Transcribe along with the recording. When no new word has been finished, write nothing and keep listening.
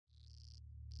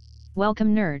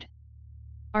Welcome nerd.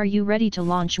 Are you ready to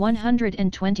launch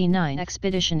 129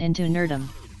 expedition into nerdom?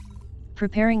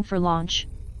 Preparing for launch.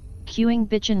 Cueing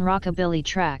bitchin' rockabilly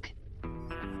track.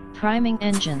 Priming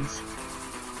engines.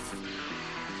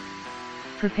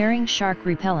 Preparing shark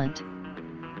repellent.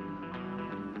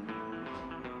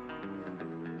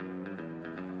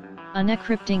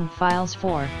 Unencrypting files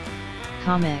for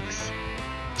comics,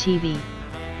 TV,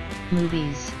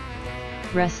 movies,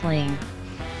 wrestling.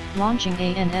 Launching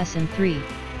ANS in 3,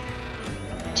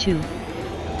 2,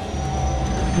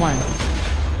 1.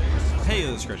 Hey,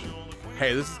 this is Christian.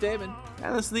 Hey, this is David.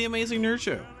 And this is the Amazing Nerd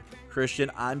Show. Christian,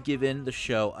 I'm giving the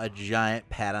show a giant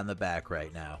pat on the back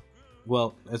right now.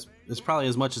 Well, it's probably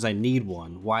as much as I need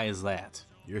one. Why is that?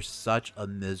 You're such a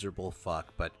miserable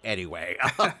fuck, but anyway.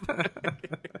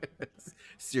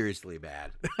 Seriously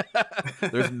bad.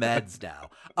 There's meds now.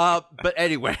 But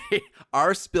anyway,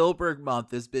 our Spielberg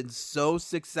month has been so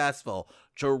successful.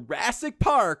 Jurassic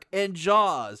Park and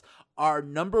Jaws are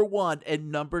number 1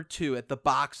 and number 2 at the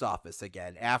box office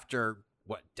again after,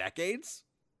 what, decades?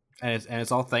 And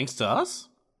it's all thanks to us?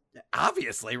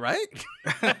 Obviously, right?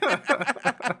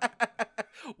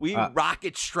 We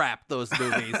rocket strapped those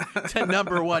movies to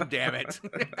number 1, damn it.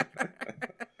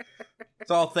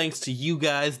 It's all thanks to you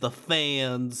guys, the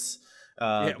fans.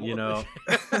 You know.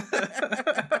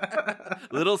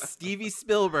 Little Stevie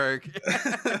Spielberg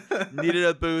needed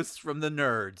a boost from the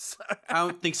nerds. I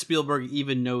don't think Spielberg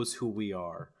even knows who we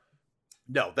are.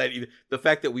 No, the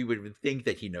fact that we would think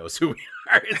that he knows who we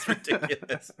are is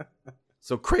ridiculous.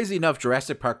 So crazy enough,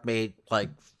 Jurassic Park made like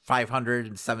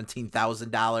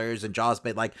 $517,000 and Jaws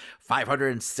made like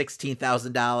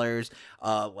 $516,000.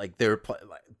 Like they were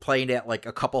playing at like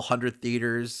a couple hundred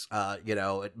theaters,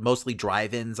 mostly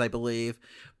drive-ins, I believe.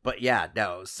 But yeah,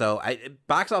 no. So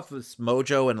Box Office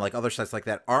Mojo and like other sites like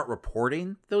that aren't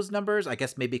reporting those numbers. I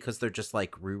guess maybe because they're just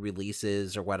like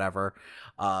re-releases or whatever.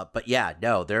 But yeah,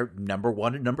 no, they're number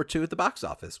 1 and number 2 at the box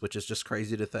office, which is just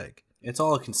crazy to think. It's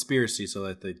all a conspiracy so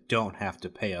that they don't have to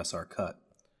pay us our cut.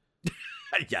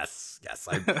 Yes.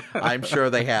 I'm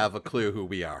sure they have a clue who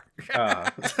we are. All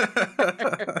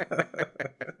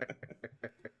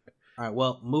right,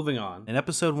 well, moving on. In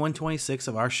episode 126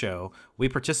 of our show, we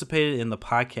participated in the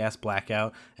podcast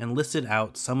Blackout and listed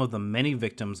out some of the many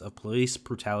victims of police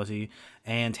brutality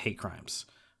and hate crimes.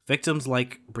 Victims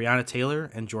like Breonna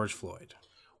Taylor and George Floyd.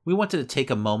 We wanted to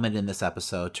take a moment in this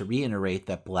episode to reiterate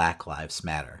that Black Lives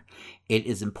Matter. It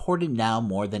is important now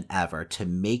more than ever to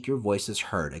make your voices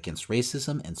heard against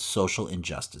racism and social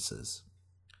injustices.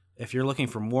 If you're looking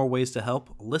for more ways to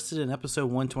help, listed in episode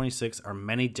 126 are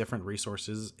many different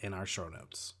resources in our show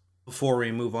notes. Before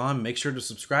we move on, make sure to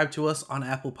subscribe to us on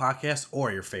Apple Podcasts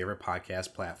or your favorite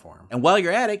podcast platform. And while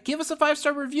you're at it, give us a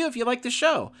 5-star review if you like the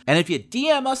show. And if you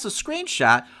DM us a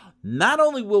screenshot, not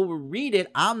only will we read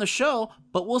it on the show,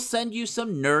 but we'll send you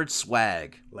some nerd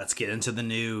swag. Let's get into the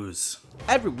news.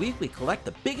 Every week we collect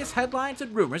the biggest headlines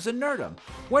and rumors in nerdom.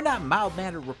 We're not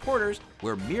mild-mannered reporters,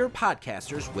 we're mere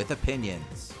podcasters with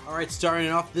opinions. All right, starting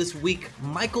off this week,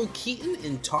 Michael Keaton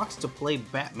in talks to play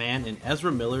Batman in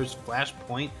Ezra Miller's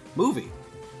Flashpoint movie.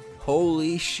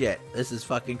 Holy shit, this is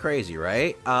fucking crazy,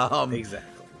 right? Exactly.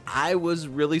 I was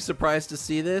really surprised to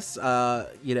see this.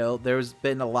 There's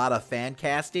been a lot of fan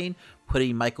casting,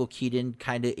 putting Michael Keaton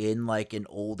kind of in like an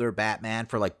older Batman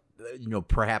for like,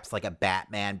 perhaps like a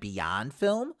Batman Beyond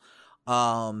film.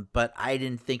 But I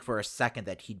didn't think for a second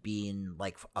that he'd be in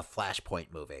like a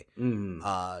Flashpoint movie,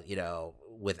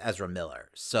 with Ezra Miller.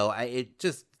 So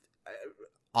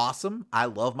awesome. I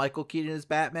love Michael Keaton as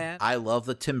Batman. I love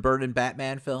the Tim Burton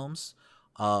Batman films.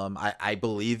 I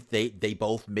believe they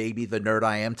both made me the nerd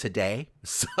I am today.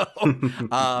 So,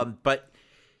 but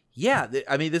yeah,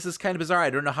 this is kind of bizarre.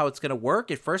 I don't know how it's going to work.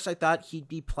 At first I thought he'd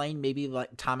be playing maybe like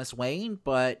Thomas Wayne,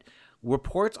 but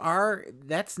reports are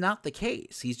that's not the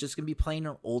case. He's just going to be playing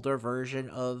an older version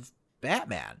of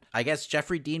Batman. I guess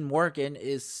Jeffrey Dean Morgan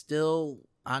is still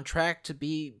on track to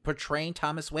be portraying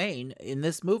Thomas Wayne in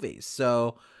this movie.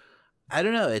 So I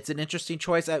don't know. It's an interesting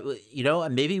choice.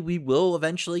 And maybe we will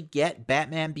eventually get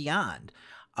Batman Beyond.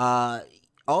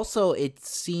 Also, it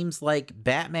seems like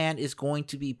Batman is going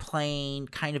to be playing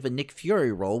kind of a Nick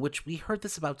Fury role, which we heard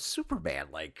this about Superman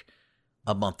like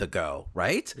a month ago,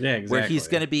 right? Yeah, exactly. Where he's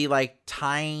going to be like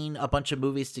tying a bunch of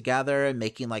movies together and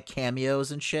making like cameos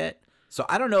and shit. So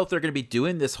I don't know if they're going to be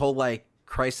doing this whole like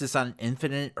Crisis on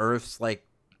Infinite Earths, like,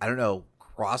 I don't know,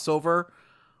 crossover,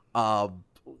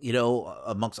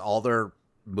 amongst all their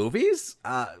movies.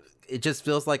 It just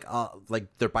feels like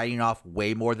they're biting off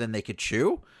way more than they could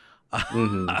chew.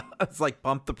 It's like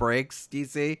pump the brakes,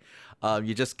 DC.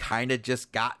 You just kind of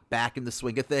just got back in the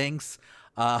swing of things.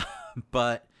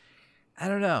 But I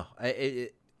don't know.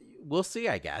 We'll see,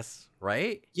 I guess.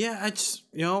 Right? Yeah, I just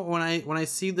when I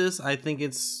see this, I think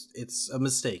it's a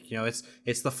mistake.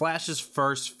 It's the Flash's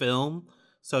first film,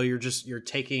 so you're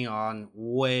taking on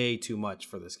way too much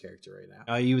for this character right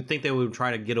now. You would think they would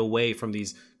try to get away from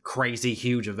these crazy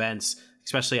huge events,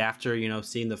 especially after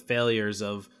seeing the failures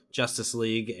of Justice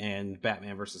League and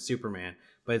Batman versus Superman.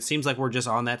 But it seems like we're just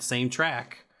on that same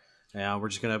track. We're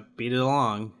just gonna beat it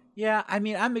along. Yeah, I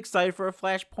mean, I'm excited for a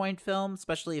Flashpoint film,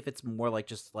 especially if it's more like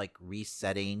just like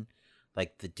resetting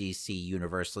like the DC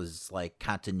universe's like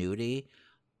continuity.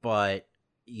 But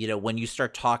when you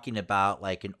start talking about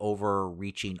like an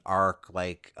overreaching arc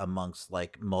like amongst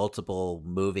like multiple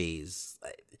movies,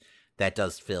 that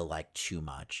does feel like too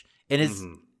much.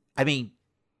 And I mean,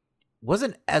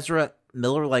 wasn't Ezra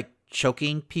Miller like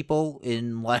choking people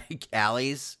in like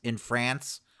alleys in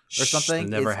France or something? It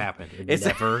never happened. It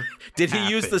never Did he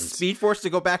use the Speed Force to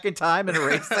go back in time and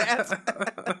erase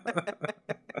that?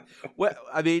 Well,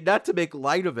 I mean, not to make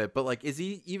light of it, but like, is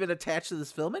he even attached to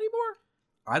this film anymore?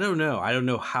 I don't know. I don't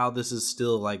know how this is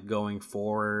still like going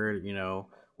forward.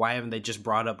 Why haven't they just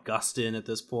brought up Gustin at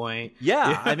this point?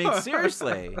 Yeah, I mean,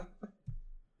 seriously.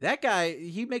 That guy,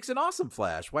 he makes an awesome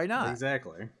Flash. Why not?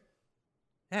 Exactly.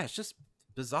 Yeah, it's just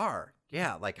bizarre.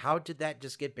 Yeah, like how did that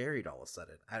just get buried all of a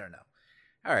sudden? I don't know.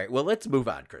 All right, well, let's move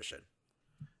on, Christian.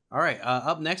 All right,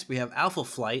 up next we have Alpha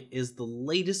Flight is the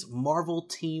latest Marvel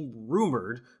team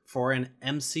rumored for an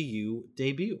MCU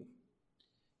debut.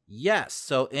 Yes,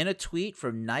 so in a tweet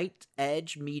from Night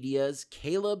Edge Media's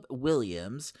Caleb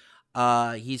Williams,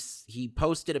 he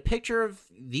posted a picture of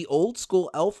the old school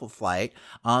Alpha Flight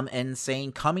and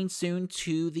saying coming soon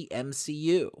to the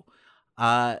MCU.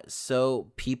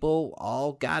 So people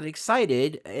all got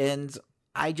excited, and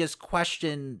I just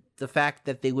questioned the fact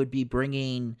that they would be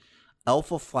bringing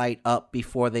Alpha Flight up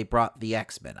before they brought the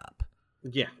X-Men up.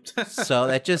 Yeah. So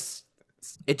it just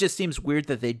seems weird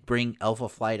that they'd bring Alpha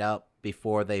Flight up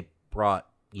before they brought,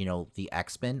 the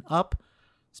X-Men up,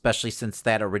 especially since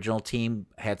that original team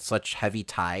had such heavy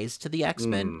ties to the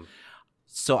X-Men.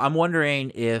 So I'm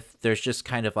wondering if there's just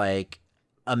kind of like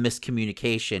a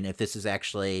miscommunication, if this is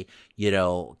actually,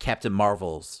 Captain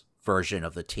Marvel's version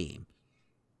of the team.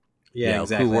 Yeah,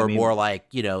 exactly. Who were more like,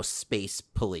 space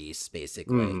police,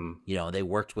 basically. They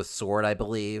worked with S.W.O.R.D., I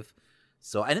believe.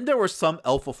 So, and then there were some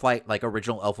Alpha Flight, like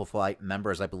original Alpha Flight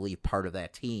members, I believe, part of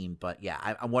that team. But yeah,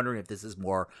 I'm wondering if this is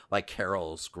more like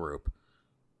Carol's group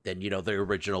than, the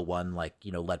original one, like,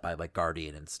 led by like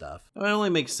Guardian and stuff. It only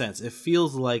makes sense. It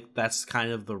feels like that's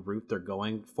kind of the route they're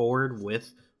going forward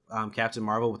with Captain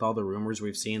Marvel, with all the rumors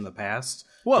we've seen in the past.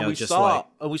 Well, we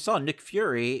saw Nick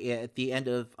Fury at the end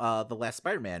of the last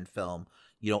Spider-Man film,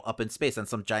 up in space on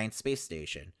some giant space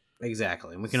station.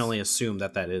 Exactly, and we can only assume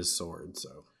that is S.W.O.R.D.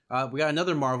 So we got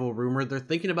another Marvel rumor. They're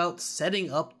thinking about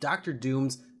setting up Doctor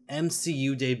Doom's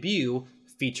MCU debut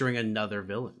featuring another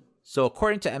villain. So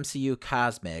according to MCU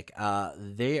Cosmic,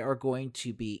 they are going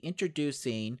to be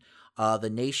introducing the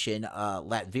nation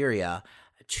Latveria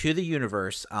to the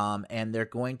universe, and they're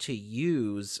going to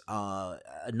use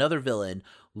another villain,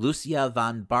 Lucia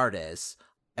von Bardes,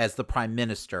 as the prime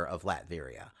minister of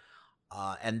Latveria.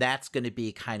 And that's going to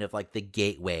be kind of like the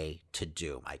gateway to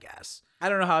Doom, I guess. I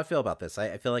don't know how I feel about this.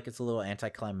 I feel like it's a little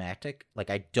anticlimactic. Like,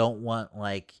 I don't want,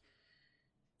 like,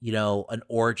 an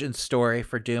origin story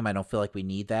for Doom. I don't feel like we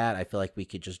need that. I feel like we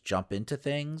could just jump into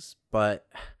things. But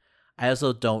I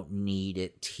also don't need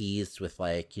it teased with,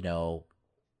 like,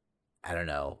 I don't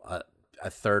know,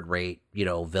 a third-rate,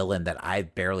 villain that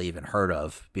I've barely even heard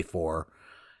of before.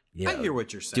 I hear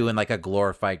what you're saying. Doing like a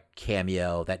glorified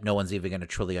cameo that no one's even going to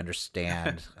truly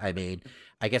understand. I mean,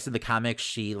 I guess in the comics,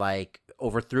 she like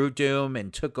overthrew Doom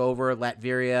and took over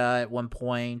Latveria at one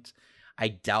point. I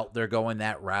doubt they're going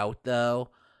that route though.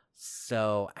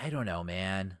 So I don't know,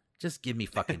 man. Just give me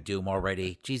fucking Doom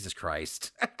already. Jesus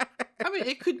Christ. I mean,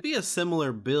 it could be a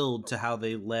similar build to how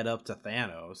they led up to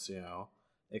Thanos,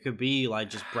 It could be like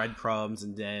just breadcrumbs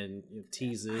and then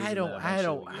teases. I don't.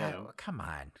 Come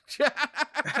on.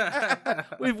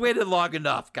 We've waited long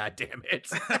enough. God damn it.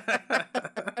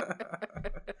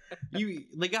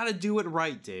 They got to do it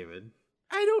right, David.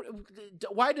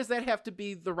 Why does that have to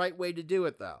be the right way to do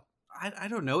it, though? I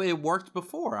don't know. It worked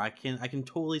before. I can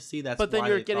totally see that. But then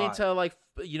you're getting to like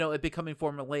it becoming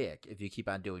formulaic if you keep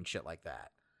on doing shit like that.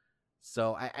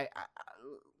 So I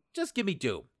just give me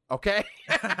Doom. Okay.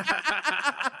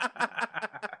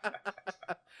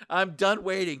 I'm done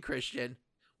waiting, Christian.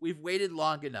 We've waited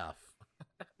long enough.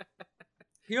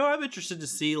 I'm interested to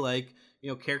see like,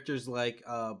 characters like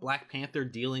Black Panther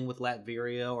dealing with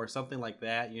Latveria or something like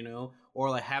that, or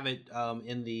like have it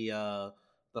in the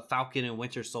the Falcon and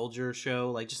Winter Soldier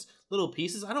show, like just little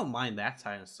pieces. I don't mind that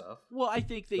kind of stuff. Well, I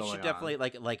think they should definitely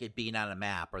on. like it being on a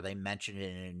map, or they mention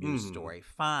it in a news story.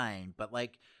 Fine, but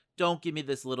like, don't give me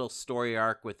this little story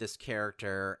arc with this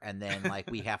character, and then like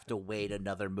we have to wait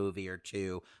another movie or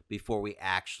two before we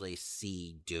actually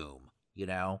see Doom. You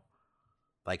know,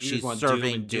 like she's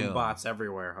serving Doom bots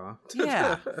everywhere, huh?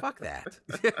 Yeah, fuck that.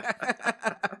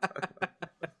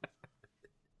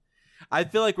 I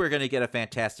feel like we're gonna get a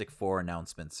Fantastic Four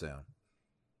announcement soon.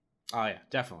 Oh yeah,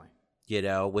 definitely. You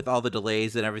know, with all the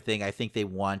delays and everything, I think they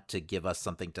want to give us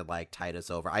something to like tide us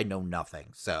over. I know nothing,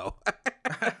 so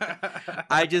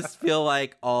I just feel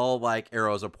like all like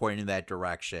arrows are pointing that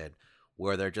direction,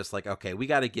 where they're just like, okay, we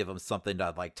got to give them something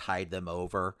to like tide them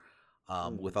over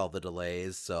with all the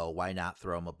delays. So why not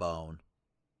throw them a bone?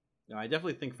 No, I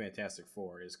definitely think Fantastic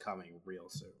Four is coming real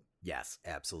soon. Yes,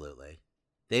 absolutely.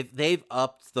 They've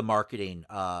upped the marketing,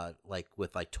 like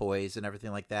with like toys and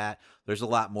everything like that. There's a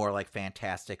lot more like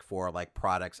Fantastic Four like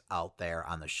products out there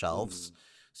on the shelves.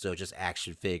 So just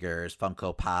action figures,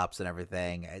 Funko Pops, and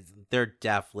everything. They're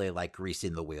definitely like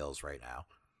greasing the wheels right now.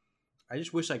 I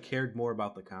just wish I cared more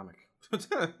about the comic.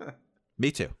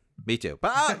 Me too.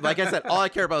 But like I said, all I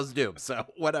care about is Doom. So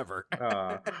whatever.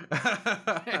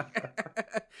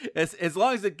 As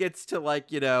long as it gets to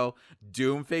like, you know,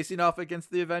 Doom facing off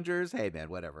against the Avengers, hey man,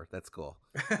 whatever. That's cool.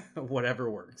 Whatever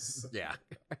works. Yeah.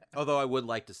 Although I would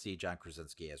like to see John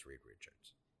Krasinski as Reed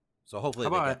Richards. So hopefully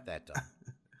they get that done.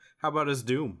 How about as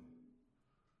Doom?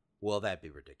 Well, that'd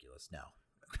be ridiculous. No.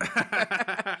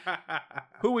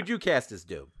 Who would you cast as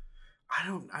Doom?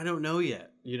 I don't know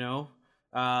yet, you know?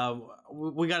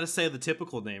 We got to say the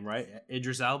typical name, right?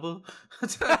 Idris Elba.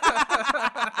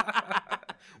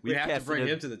 We have to bring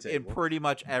him to the table in pretty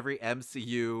much every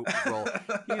MCU role.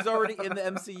 He's already in the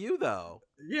MCU, though.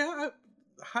 Yeah,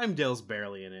 Heimdall's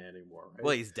barely in it anymore. Right?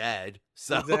 Well, he's dead.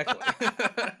 So exactly.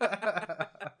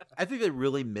 I think they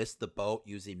really missed the boat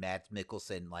using Matt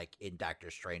Mikkelsen like in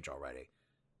Doctor Strange already.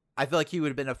 I feel like he would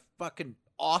have been a fucking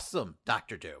awesome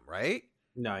Doctor Doom, right?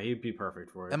 No, he'd be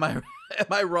perfect for it. Am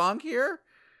I wrong here?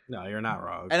 No, you're not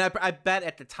wrong. And I bet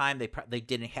at the time they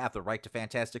didn't have the right to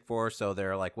Fantastic Four, so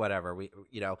they're like, whatever.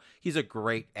 He's a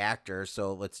great actor,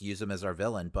 so let's use him as our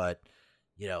villain. But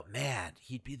man,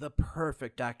 he'd be the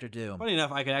perfect Doctor Doom. Funny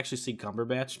enough, I could actually see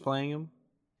Cumberbatch playing him.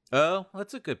 Oh,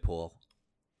 that's a good pull.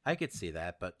 I could see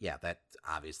that, but yeah, that's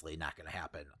obviously not going to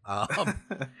happen.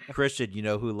 Christian, you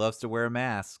know who loves to wear a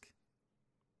mask?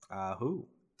 Who?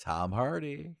 Tom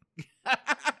Hardy.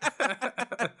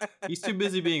 He's too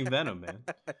busy being Venom, man.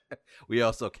 We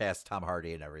also cast Tom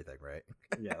Hardy and everything, right?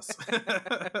 Yes.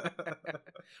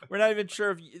 We're not even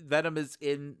sure if Venom is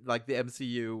in like the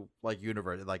MCU like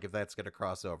universe, like if that's going to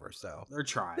cross over. So they're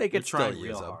trying. They could still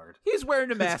use him. Hard. He's wearing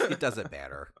a mask. It doesn't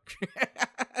matter.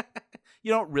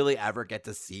 You don't really ever get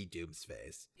to see Doom's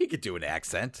face. He could do an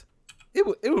accent. It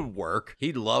would work.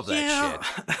 He'd love that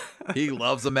shit. He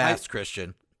loves a mask,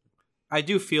 Christian. I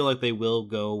do feel like they will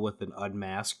go with an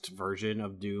unmasked version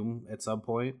of Doom at some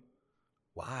point.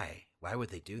 Why? Why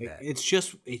would they do that? It's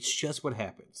just what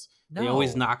happens. No. They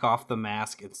always knock off the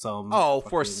mask at some...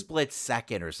 for a split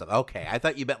second or something. Okay, I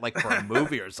thought you meant like for a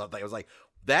movie or something. I was like,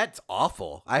 that's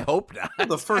awful. I hope not. Well,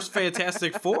 the first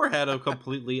Fantastic Four had a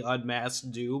completely unmasked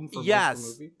Doom for most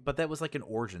of the movie. But that was like an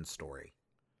origin story.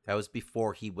 That was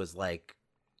before he was like,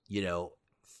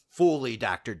 fully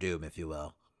Dr. Doom, if you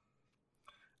will.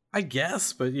 I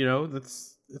guess, but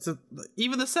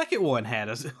even the second one had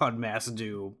an unmasked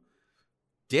Doom.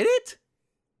 Did it?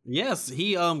 Yes,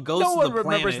 he goes to the planet. No one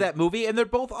remembers that movie, and they're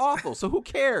both awful. So who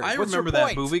cares? I remember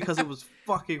that movie because it was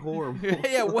fucking horrible.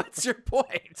 Yeah, what's your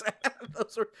point?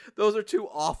 those are two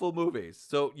awful movies.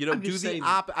 So do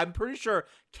the I'm pretty sure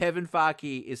Kevin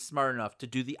Feige is smart enough to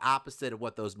do the opposite of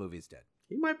what those movies did.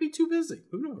 He might be too busy.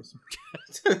 Who knows?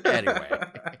 Anyway,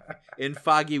 in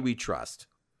Feige we trust.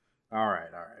 All right,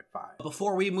 fine.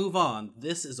 Before we move on,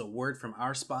 this is a word from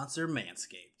our sponsor,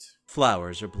 Manscaped.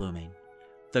 Flowers are blooming,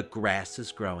 the grass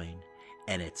is growing,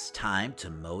 and it's time to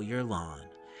mow your lawn.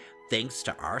 Thanks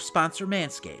to our sponsor,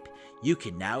 Manscaped, you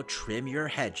can now trim your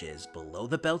hedges below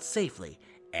the belt safely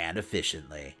and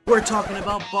efficiently. We're talking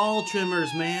about ball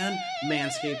trimmers, man.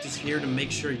 Manscaped is here to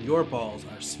make sure your balls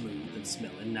are smooth and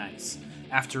smelling nice.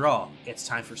 After all, it's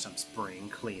time for some spring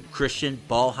cleaning. Christian,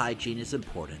 ball hygiene is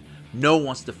important. No one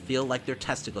wants to feel like their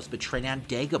testicles been training on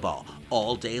Dagobah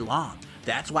all day long.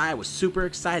 That's why I was super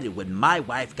excited when my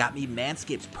wife got me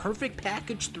Manscaped's Perfect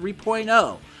Package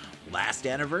 3.0 last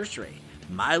anniversary.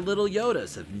 My little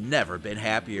Yodas have never been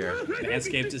happier.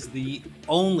 Manscaped is the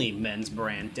only men's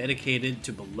brand dedicated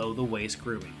to below-the-waist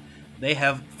grooming. They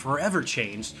have forever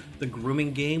changed the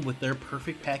grooming game with their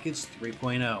Perfect Package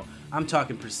 3.0. I'm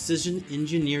talking precision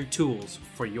engineered tools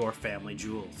for your family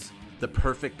jewels. The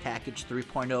Perfect Package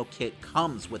 3.0 kit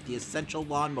comes with the Essential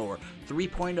Lawnmower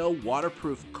 3.0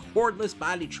 waterproof cordless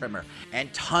body trimmer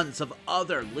and tons of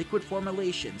other liquid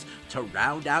formulations to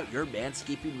round out your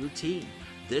manscaping routine.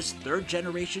 This third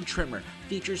generation trimmer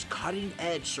features cutting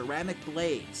edge ceramic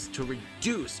blades to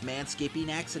reduce manscaping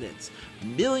accidents.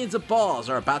 Millions of balls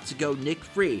are about to go nick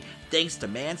free thanks to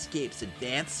Manscaped's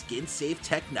advanced skin safe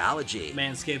technology.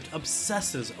 Manscaped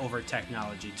obsesses over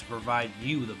technology to provide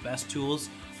you the best tools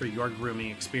for your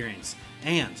grooming experience.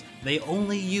 And they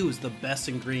only use the best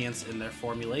ingredients in their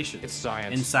formulations. It's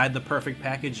science. Inside the Perfect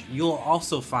Package, you'll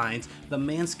also find the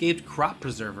Manscaped Crop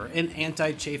Preserver, an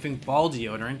anti-chafing ball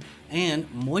deodorant, and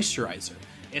moisturizer.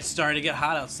 It's starting to get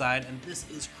hot outside, and this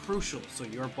is crucial so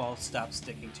your balls stop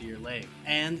sticking to your leg.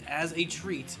 And as a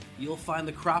treat, you'll find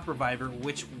the Crop Reviver,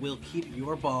 which will keep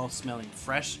your balls smelling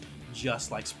fresh,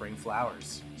 just like spring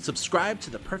flowers. Subscribe to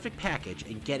the Perfect Package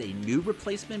and get a new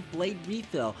replacement blade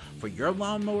refill for your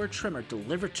lawnmower trimmer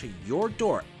delivered to your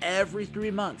door every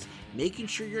 3 months, making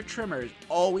sure your trimmer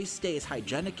always stays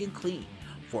hygienic and clean.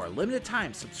 For a limited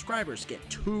time, subscribers get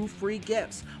 2 free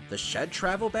gifts: the Shed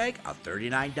Travel Bag, a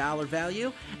 $39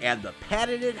 value, and the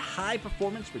patented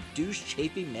high-performance reduced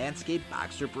chafing Manscaped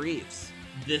Boxer Briefs.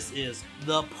 This is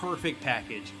the perfect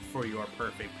package for your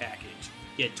perfect package.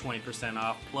 Get 20%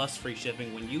 off plus free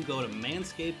shipping when you go to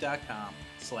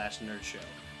manscaped.com/nerdshow.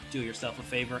 Do yourself a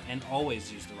favor and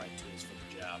always use the right tools for the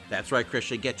job. That's right,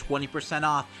 Christian. Get 20%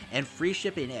 off and free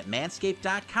shipping at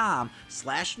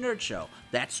manscaped.com/nerdshow.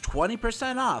 That's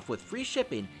 20% off with free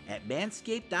shipping at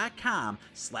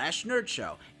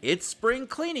manscaped.com/nerdshow. It's spring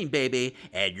cleaning, baby,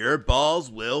 and your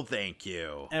balls will thank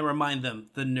you. And remind them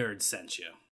the nerd sent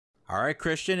you. All right,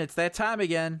 Christian, it's that time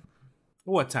again.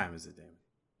 What time is it, David?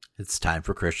 It's time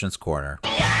for Christian's Corner.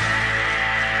 All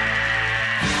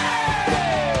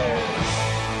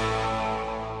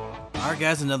right,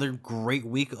 guys, another great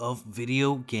week of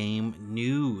video game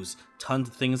news. Tons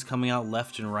of things coming out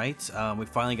left and right. We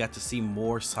finally got to see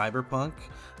more Cyberpunk,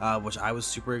 which I was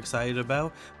super excited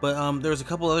about. But there's a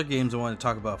couple other games I want to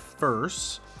talk about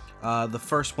first. The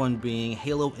first one being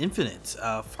Halo Infinite.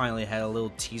 Finally had a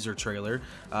little teaser trailer.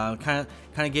 Kind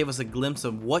of gave us a glimpse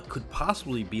of what could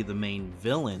possibly be the main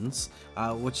villains,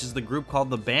 which is the group called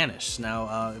the Banished.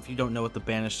 Now, if you don't know what the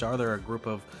Banished are, they're a group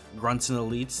of grunts and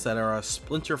elites that are a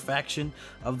splinter faction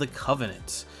of the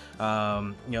Covenant.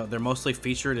 They're mostly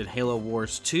featured in Halo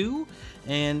Wars 2,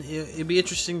 and it'd be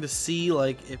interesting to see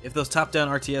like if those top-down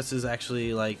RTSs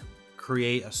actually like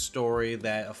create a story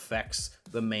that affects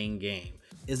the main game.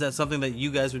 Is that something that you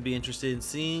guys would be interested in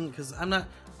seeing? Because I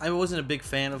wasn't a big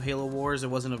fan of Halo Wars. It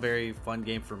wasn't a very fun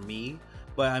game for me.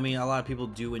 But I mean, a lot of people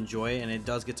do enjoy it, and it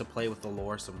does get to play with the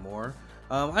lore some more.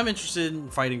 I'm interested in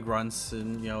fighting grunts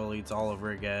and elites all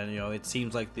over again. It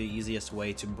seems like the easiest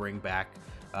way to bring back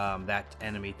that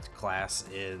enemy class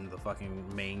in the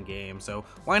fucking main game. So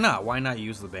why not? Why not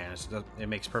use the Banished? It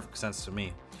makes perfect sense to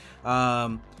me.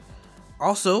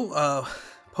 Also,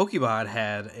 Pokemon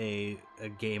had a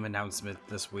game announcement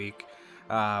this week.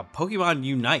 Pokemon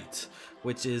Unite,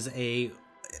 which is a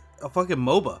fucking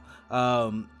MOBA.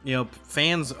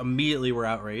 Fans immediately were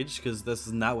outraged because this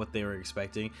is not what they were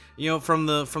expecting. From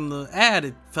the ad,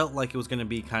 it felt like it was going to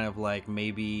be kind of like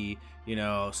maybe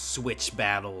Switch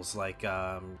battles, like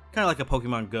kind of like a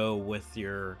Pokemon Go with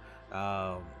your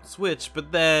Switch.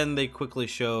 But then they quickly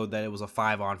showed that it was a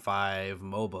 5-on-5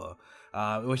 MOBA.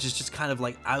 Which is just kind of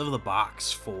like out of the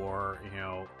box for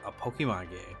a Pokemon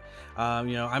game.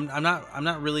 I'm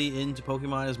not really into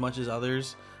Pokemon as much as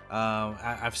others.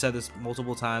 I've said this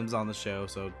multiple times on the show,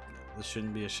 so this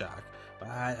shouldn't be a shock. But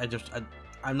I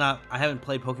haven't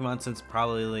played Pokemon since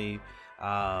probably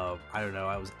I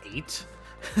was 8.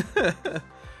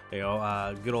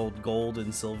 Good old Gold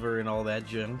and Silver and all that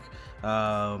junk.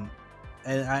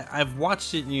 And I've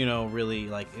watched it, really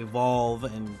like evolve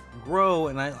and grow,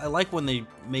 and I like when they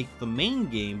make the main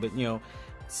game, but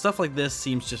stuff like this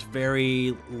seems just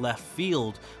very left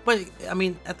field. But I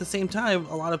mean, at the same time,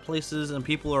 a lot of places and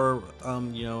people are,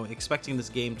 expecting this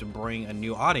game to bring a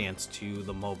new audience to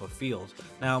the MOBA field.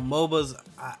 Now, MOBAs,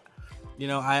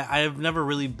 I've never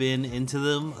really been into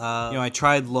them. I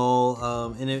tried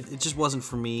LOL, and it just wasn't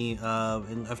for me.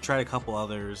 And I've tried a couple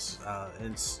others,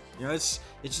 and it's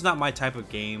just not my type of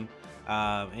game.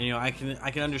 I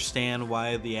can understand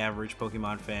why the average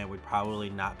Pokemon fan would probably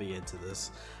not be into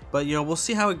this. But we'll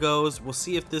see how it goes. We'll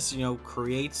see if this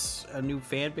creates a new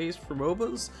fan base for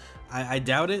MOBAs. I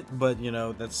doubt it, but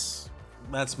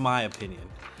that's my opinion.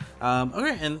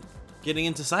 Okay, and getting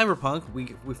into Cyberpunk,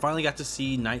 we finally got to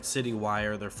see Night City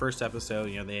Wire, their first episode.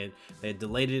 You know, they had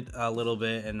delayed it a little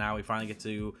bit, and now we finally get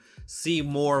to see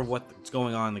more of what's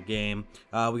going on in the game.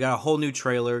 We got a whole new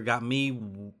trailer, got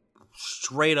me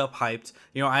straight up hyped.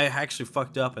 You know, I actually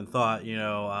fucked up and thought,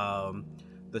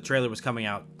 the trailer was coming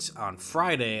out on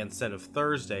Friday instead of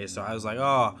Thursday, so I was like,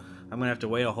 oh, I'm gonna have to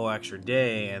wait a whole extra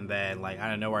day. And then, like, I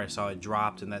don't know where I saw it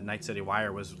dropped, and that Night City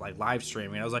Wire was like live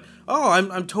streaming. I was like, oh,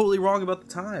 I'm totally wrong about the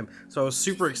time. So I was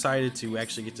super excited to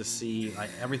actually get to see like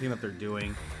everything that they're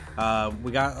doing.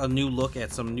 We got a new look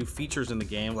at some new features in the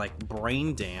game, like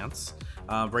Brain Dance.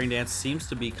 Brain Dance seems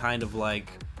to be kind of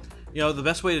like, the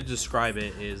best way to describe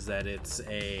it is that it's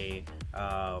a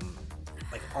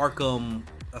like Arkham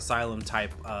Asylum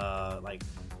type like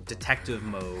detective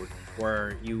mode,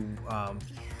 where you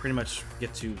pretty much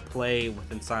get to play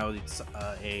inside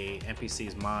a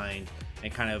NPC's mind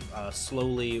and kind of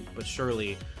slowly but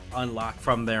surely unlock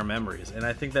from their memories. And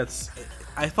I think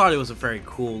I thought it was a very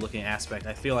cool looking aspect.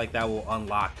 I feel like that will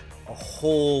unlock a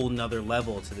whole nother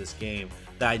level to this game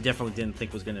that I definitely didn't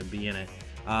think was going to be in it.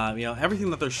 Everything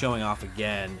that they're showing off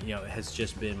again, has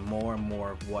just been more and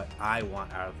more of what I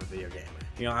want out of a video game.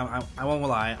 I won't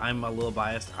lie, I'm a little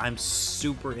biased. I'm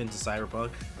super into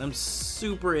Cyberpunk. I'm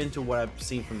super into what I've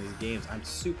seen from these games. I'm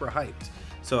super hyped.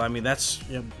 So, I mean, that's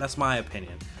my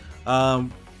opinion.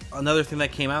 Another thing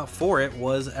that came out for it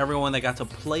was everyone that got to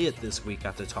play it this week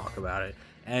got to talk about it.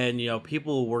 And,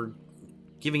 people were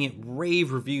giving it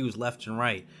rave reviews left and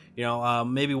right.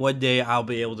 Maybe one day I'll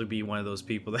be able to be one of those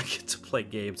people that get to play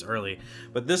games early.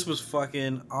 But this was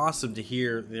fucking awesome to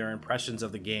hear their impressions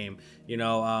of the game.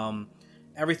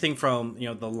 Everything from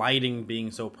the lighting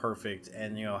being so perfect,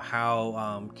 and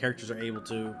how characters are able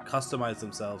to customize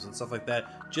themselves and stuff like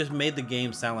that just made the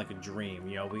game sound like a dream.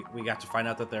 We got to find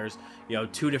out that there's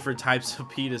 2 different types of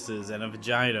penises and a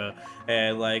vagina,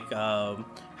 and like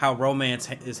how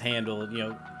romance is handled.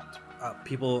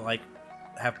 People like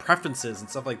have preferences and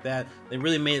stuff like that. They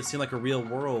really made it seem like a real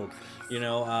world.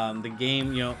 The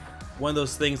game, one of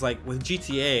those things like with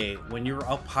GTA, when you're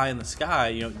up high in the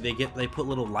sky, they put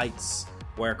little lights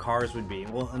where cars would be.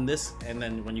 Well, in this, and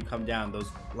then when you come down, those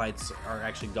lights are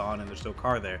actually gone and there's no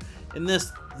car there. In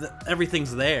this,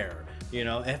 everything's there.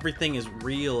 Everything is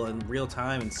real and real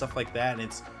time and stuff like that, and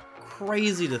it's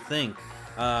crazy to think.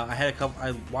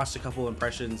 I watched a couple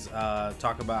impressions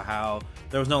talk about how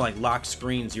there was no like lock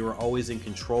screens. You were always in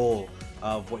control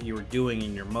of what you were doing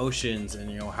and your motions,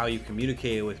 and how you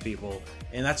communicated with people.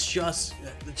 And it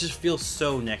just feels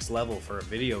so next level for a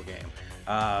video game.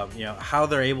 How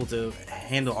they're able to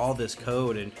handle all this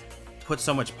code and put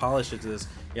so much polish into this.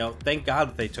 Thank God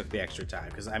that they took the extra time,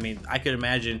 because I mean, I could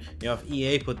imagine, if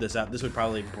EA put this out, this would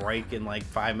probably break in like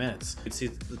 5 minutes. You'd see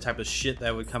the type of shit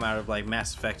that would come out of like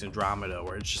Mass Effect Andromeda,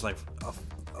 where it's just like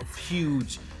a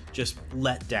huge just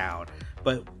let down.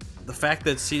 But the fact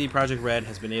that CD Projekt Red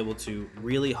has been able to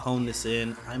really hone this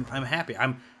in, I'm happy.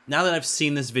 Now that I've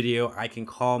seen this video, I can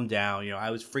calm down.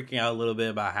 I was freaking out a little bit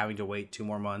about having to wait 2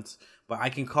 more months, but I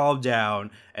can calm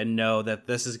down and know that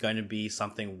this is going to be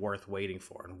something worth waiting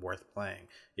for and worth playing.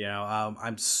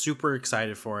 I'm super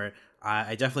excited for it.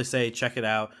 I definitely say check it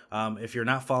out. If you're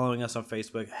not following us on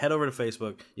Facebook, head over to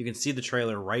Facebook. You can see the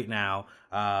trailer right now,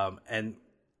 and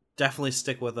definitely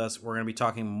stick with us. We're going to be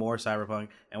talking more Cyberpunk,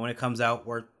 and when it comes out,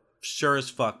 we're sure as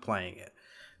fuck playing it.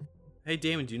 Hey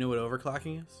Damon, do you know what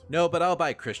overclocking is? No, but I'll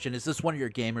buy Christian. Is this one of your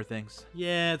gamer things?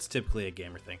 Yeah, it's typically a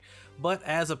gamer thing. But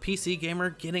as a PC gamer,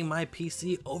 getting my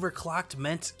PC overclocked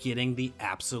meant getting the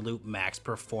absolute max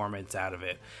performance out of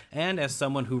it. And as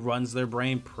someone who runs their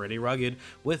brain pretty rugged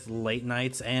with late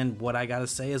nights and what I gotta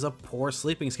say is a poor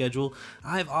sleeping schedule,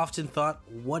 I've often thought,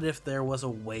 what if there was a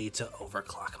way to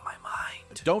overclock my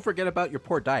mind? Don't forget about your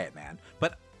poor diet, man.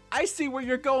 But I see where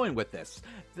you're going with this.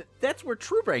 That's where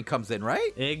True Brain comes in,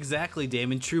 right? Exactly,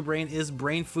 Damon. True Brain is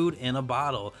brain food in a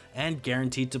bottle and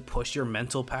guaranteed to push your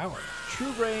mental power.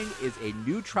 True Brain is a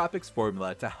nootropics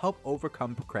formula to help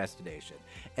overcome procrastination.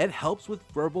 It helps with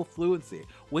verbal fluency,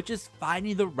 which is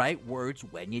finding the right words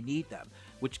when you need them,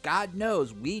 which God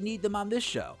knows we need them on this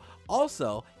show.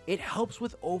 Also, it helps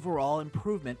with overall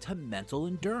improvement to mental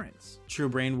endurance. True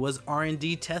Brain was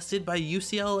R&D tested by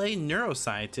UCLA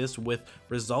neuroscientists with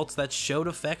results that showed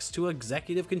effects to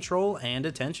executive control and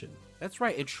attention. That's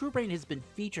right, and True Brain has been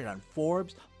featured on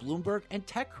Forbes, Bloomberg, and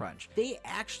TechCrunch. They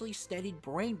actually studied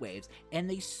brainwaves, and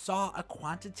they saw a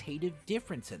quantitative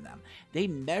difference in them. They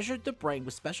measured the brain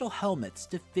with special helmets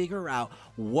to figure out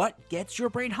what gets your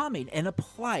brain humming and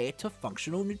apply it to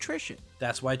functional nutrition.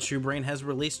 That's why True Brain has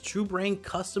released True Brain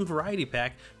Custom Variety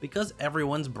Pack, because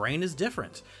everyone's brain is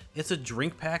different. It's a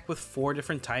drink pack with 4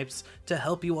 different types to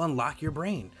help you unlock your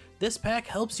brain. This pack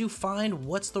helps you find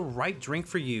what's the right drink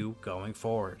for you going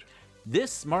forward.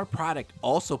 This smart product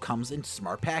also comes in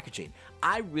smart packaging.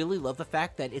 I really love the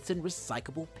fact that it's in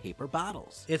recyclable paper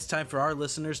bottles. It's time for our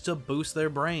listeners to boost their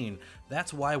brain.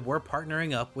 That's why we're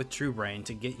partnering up with TrueBrain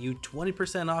to get you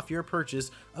 20% off your purchase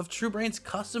of TrueBrain's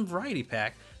custom variety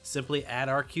pack. Simply add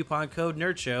our coupon code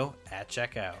NERDSHOW at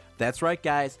checkout. That's right,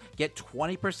 guys. Get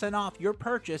 20% off your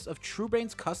purchase of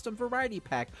TrueBrain's custom variety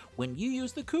pack when you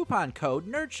use the coupon code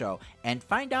NERDSHOW and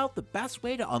find out the best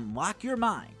way to unlock your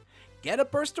mind. Get a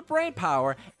burst of brain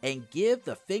power and give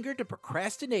the finger to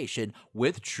procrastination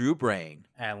with TrueBrain.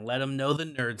 And let them know the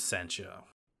nerds sent you.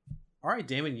 All right,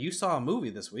 Damon, you saw a movie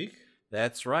this week.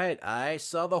 That's right. I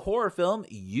saw the horror film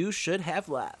You Should Have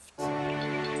Left.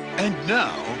 And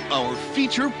now, our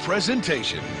feature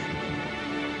presentation.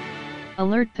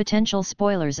 Alert: potential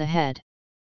spoilers ahead.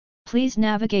 Please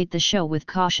navigate the show with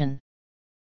caution.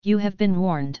 You have been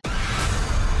warned.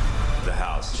 The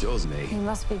house chose me. He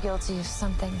must be guilty of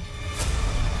something.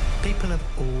 People have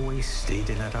always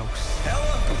stayed in that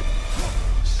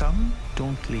house. Some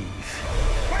don't leave.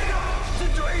 Wake up! It's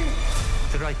a dream!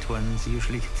 The right ones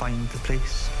usually find the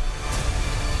place.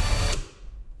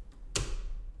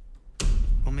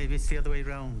 Or maybe it's the other way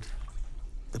around.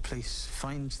 The place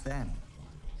finds them.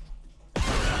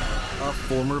 A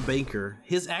former banker,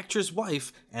 his actress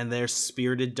wife, and their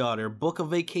spirited daughter book a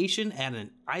vacation at an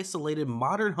isolated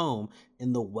modern home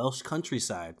in the Welsh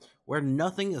countryside, where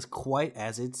nothing is quite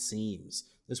as it seems.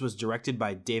 This was directed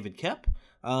by David Koepp,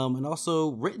 and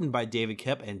also written by David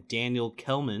Koepp and Daniel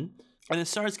Kelman, and it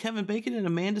stars Kevin Bacon and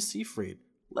Amanda Seyfried.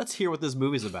 Let's hear what this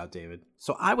movie's about, David.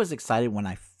 So I was excited when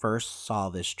I first saw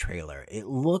this trailer. It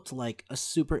looked like a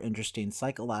super interesting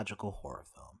psychological horror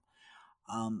film.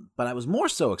 But I was more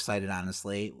so excited,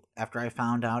 honestly, after I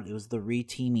found out it was the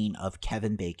reteaming of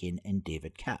Kevin Bacon and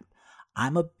David Koepp.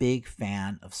 I'm a big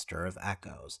fan of Stir of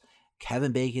Echoes.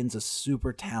 Kevin Bacon's a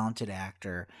super talented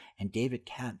actor, and David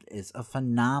Koepp is a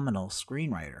phenomenal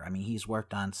screenwriter. I mean, he's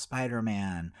worked on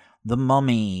Spider-Man, The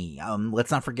Mummy,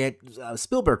 let's not forget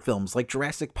Spielberg films like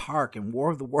Jurassic Park and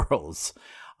War of the Worlds.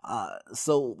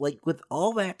 So, like, with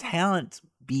all that talent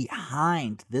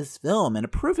behind this film and a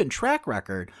proven track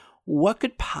record, what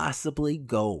could possibly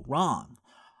go wrong?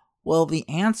 Well, the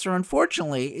answer,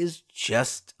 unfortunately, is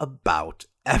just about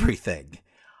everything.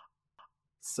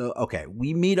 So, okay,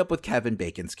 we meet up with Kevin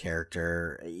Bacon's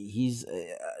character. He's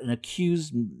an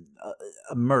accused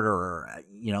murderer.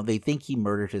 You know, they think he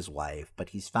murdered his wife, but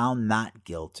he's found not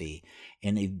guilty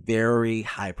in a very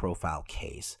high-profile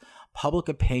case. Public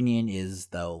opinion is,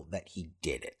 though, that he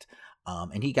did it,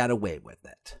 and he got away with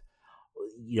it.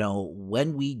 You know,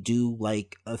 when we do,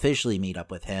 like, officially meet up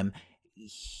with him,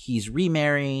 he's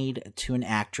remarried to an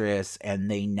actress, and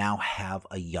they now have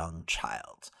a young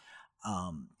child.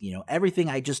 You know, everything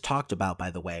I just talked about,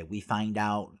 by the way, we find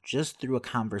out just through a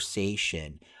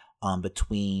conversation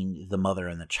between the mother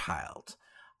and the child.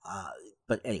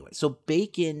 But anyway, so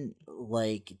Bacon,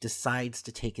 like, decides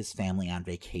to take his family on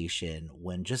vacation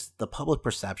when just the public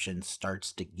perception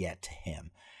starts to get to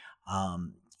him.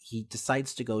 He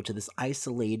decides to go to this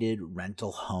isolated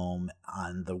rental home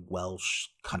on the Welsh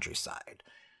countryside,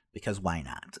 because why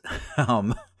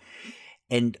not?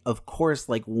 And of course,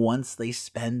 like, once they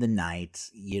spend the night,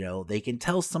 you know, they can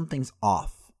tell something's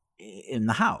off in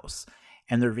the house,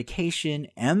 and their vacation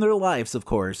and their lives, of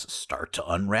course, start to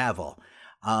unravel.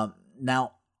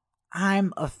 Now,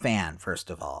 I'm a fan, first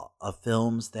of all, of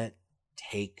films that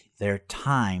take their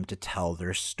time to tell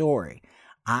their story.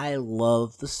 I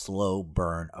love the slow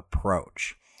burn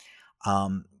approach.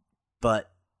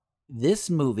 But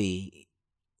this movie,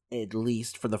 at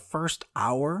least for the first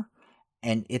hour,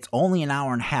 and it's only an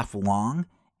hour and a half long,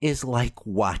 is like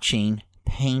watching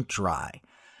paint dry.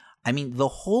 I mean, the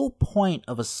whole point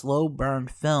of a slow burn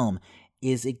film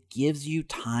is it gives you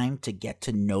time to get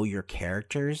to know your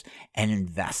characters and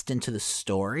invest into the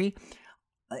story.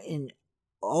 And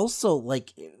also,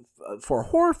 like, for a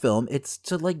horror film, it's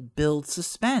to, like, build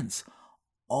suspense.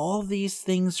 All these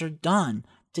things are done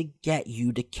to get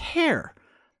you to care.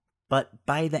 But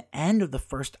by the end of the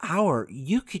first hour,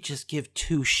 you could just give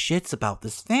two shits about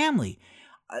this family.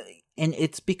 And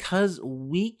it's because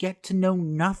we get to know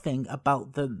nothing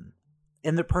about them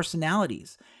and their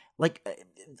personalities. Like,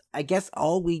 I guess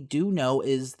all we do know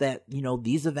is that, you know,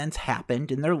 these events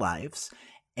happened in their lives,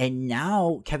 and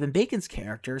now Kevin Bacon's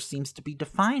character seems to be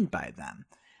defined by them.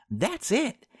 That's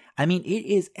it. I mean, it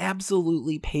is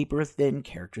absolutely paper-thin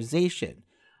characterization.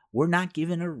 We're not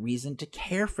given a reason to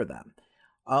care for them.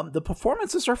 The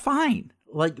performances are fine,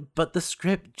 like, but the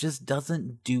script just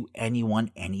doesn't do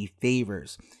anyone any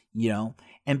favors, you know?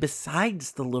 And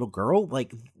besides the little girl,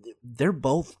 like, they're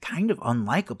both kind of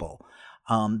unlikable,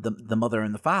 the mother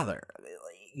and the father,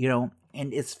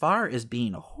 and as far as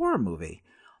being a horror movie,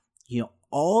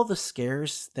 all the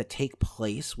scares that take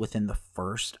place within the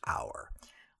first hour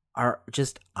are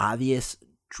just obvious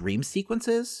dream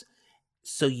sequences.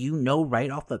 So right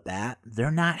off the bat,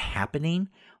 they're not happening.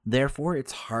 Therefore,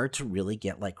 it's hard to really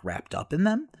get wrapped up in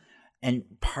them. And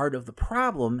part of the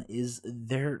problem is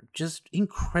they're just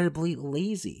incredibly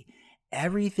lazy.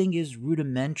 Everything is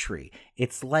rudimentary.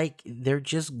 It's like they're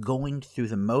just going through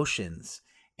the motions,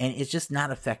 and it's just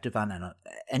not effective on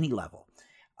any level.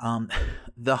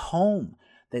 The home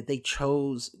that they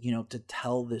chose, to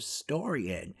tell this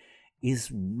story in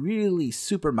is really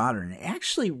super modern.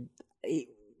 Actually, it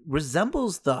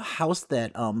resembles the house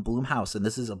that Blumhouse, and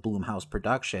this is a Blumhouse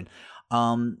production,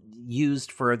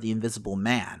 used for The Invisible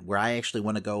Man, where I actually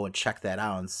want to go and check that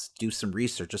out and do some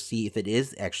research to see if it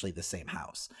is actually the same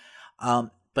house.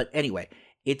 But anyway,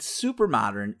 it's super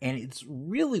modern and it's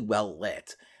really well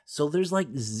lit. So there's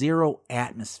zero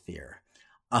atmosphere.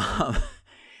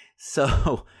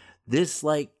 So this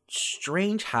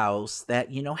strange house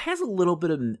that, has a little bit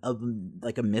of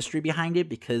a mystery behind it,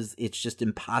 because it's just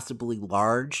impossibly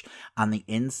large on the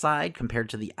inside compared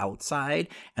to the outside.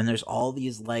 And there's all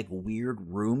these weird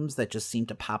rooms that just seem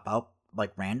to pop up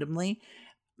randomly.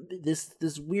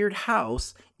 This weird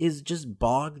house is just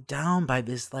bogged down by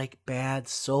this bad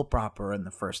soap opera in the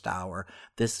first hour,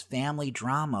 this family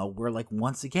drama where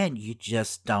once again you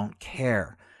just don't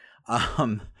care.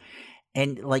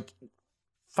 And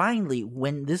finally,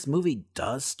 when this movie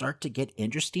does start to get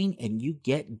interesting and you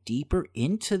get deeper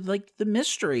into the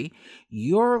mystery,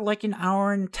 you're an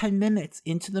hour and 10 minutes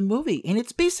into the movie and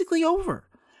it's basically over.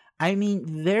 I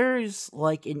mean, there's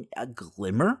a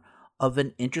glimmer of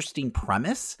an interesting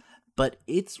premise, but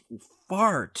it's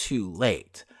far too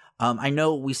late. I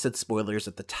know we said spoilers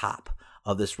at the top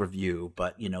of this review,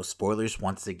 but spoilers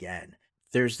once again.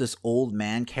 There's this old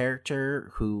man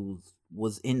character who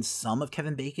was in some of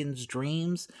Kevin Bacon's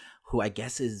dreams, who I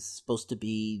guess is supposed to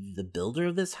be the builder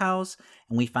of this house.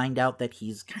 And we find out that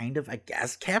he's kind of, I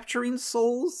guess, capturing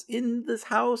souls in this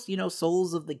house,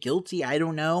 souls of the guilty. I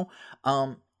don't know.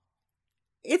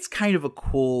 It's kind of a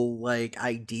cool,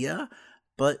 idea,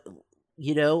 but,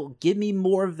 give me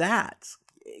more of that.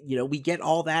 We get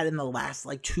all that in the last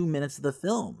 2 minutes of the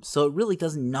film. So it really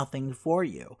does nothing for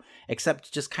you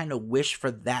except just kind of wish for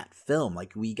that film.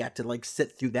 We got to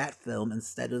sit through that film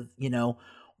instead of,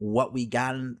 what we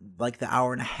got in the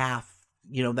hour and a half,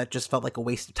 that just felt like a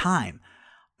waste of time.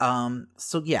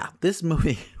 So yeah, this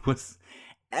movie was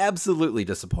absolutely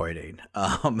disappointing.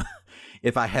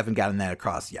 If I haven't gotten that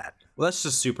across yet. Well, that's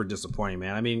just super disappointing,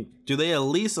 man. I mean, do they at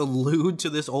least allude to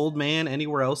this old man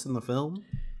anywhere else in the film?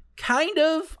 Kind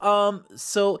of.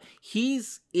 So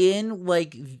he's in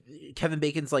Kevin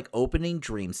Bacon's opening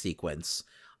dream sequence,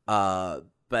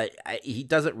 but he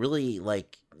doesn't really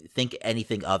think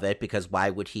anything of it, because why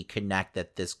would he connect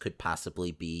that this could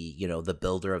possibly be the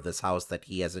builder of this house that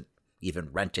he hasn't even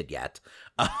rented yet?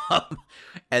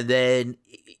 And then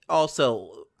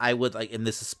also I would and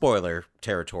this is spoiler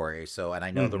territory, so, and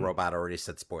I know the robot already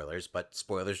said spoilers, but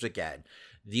spoilers again.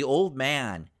 The old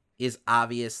man is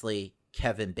obviously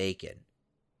Kevin Bacon.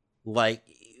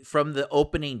 From the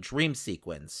opening dream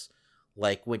sequence,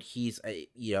 when he's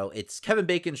it's Kevin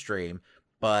Bacon's dream,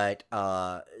 but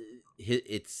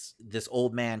it's this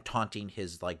old man taunting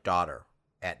his daughter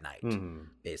at night,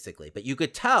 basically. But you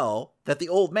could tell that the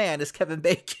old man is Kevin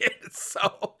Bacon.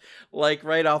 So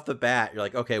right off the bat, you're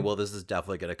okay, well, this is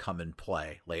definitely going to come in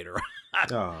play later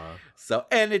on. So,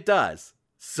 and it does.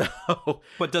 So,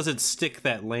 but does it stick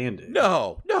that landing?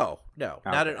 No,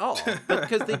 not at all.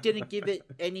 Because they didn't give it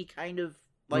any kind of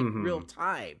real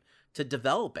time to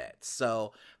develop it.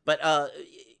 So, but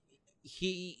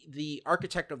the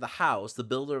architect of the house, the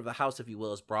builder of the house, if you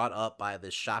will, is brought up by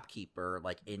this shopkeeper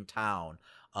in town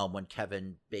when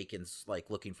Kevin Bacon's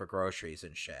looking for groceries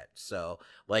and shit. So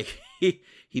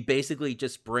he basically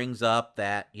just brings up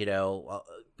that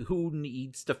who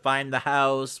needs to find the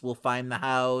house will find the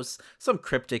house, some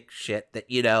cryptic shit that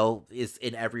is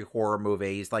in every horror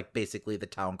movie. He's basically the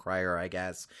town crier, I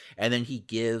guess. And then he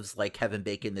gives Kevin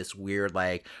Bacon this weird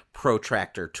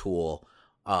protractor tool.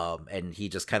 And he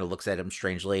just kind of looks at him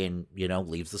strangely and,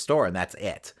 leaves the store, and that's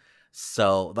it.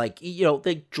 So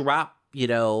they drop,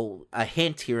 a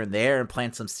hint here and there and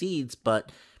plant some seeds,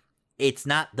 but it's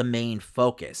not the main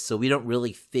focus. So we don't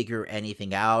really figure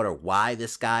anything out, or why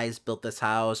this guy's built this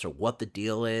house, or what the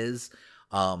deal is.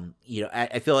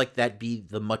 I feel like that'd be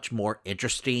the much more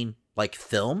interesting,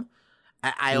 film.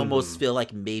 I almost feel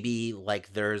maybe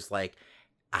there's a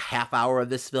half hour of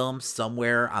this film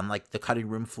somewhere on the cutting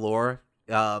room floor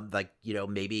Like, you know,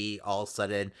 maybe all of a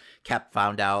sudden Cap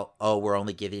found out, oh, we're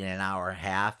only giving an hour and a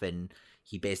half, and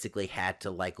he basically had to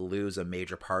like lose a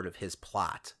major part of his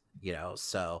plot, you know?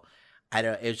 So I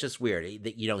don't, it was just weird.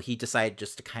 You know, he decided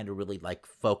just to kind of really like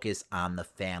focus on the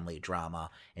family drama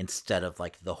instead of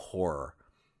like the horror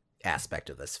aspect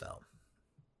of this film.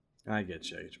 I get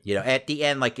you. You know, at the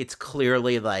end, like, it's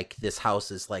clearly like this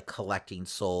house is like collecting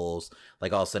souls.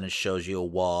 Like, all of a sudden it shows you a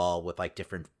wall with like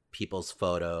different people's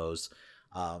photos.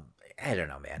 I don't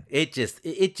know, man. It just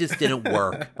didn't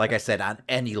work, like I said, on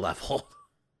any level.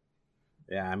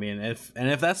 Yeah, I mean, if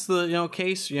that's the, you know,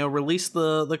 case, you know, release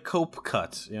the cope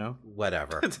cut, you know,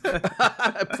 whatever.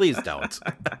 Please don't.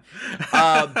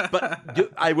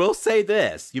 But I will say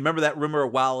this: you remember that rumor a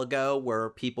while ago where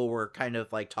people were kind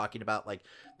of like talking about like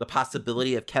the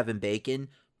possibility of Kevin Bacon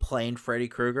playing Freddy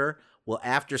Krueger? Well,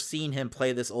 after seeing him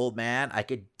play this old man, I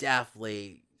could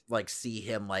definitely like see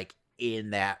him like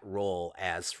in that role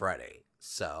as Freddy.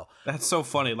 So that's so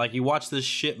funny. Like, you watch this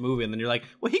shit movie and then you're like,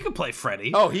 well, he could play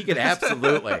Freddy. Oh, he could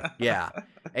absolutely. Yeah.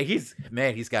 And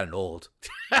he's gotten old.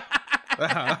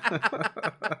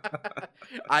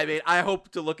 I mean, I hope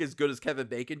to look as good as Kevin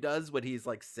Bacon does when he's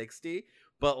like 60,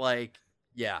 but like,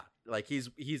 yeah, like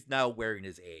he's now wearing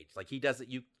his age. Like, he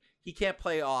can't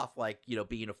play off like, you know,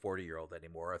 being a 40-year-old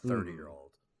anymore, a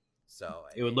 30-year-old. So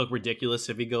it would look ridiculous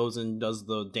if he goes and does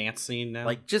the dance scene now.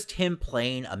 Like, just him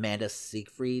playing Amanda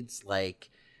Seyfried's like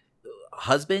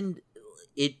husband,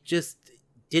 it just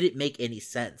didn't make any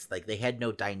sense. Like, they had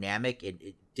no dynamic, and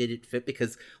it didn't fit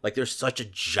because like there's such a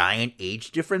giant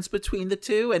age difference between the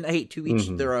two, and I hate to each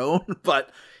their own,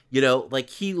 but you know, like,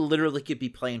 he literally could be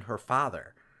playing her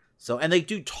father. So, and they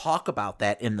do talk about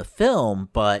that in the film,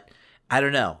 but I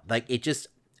don't know, like,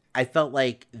 I felt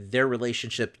like their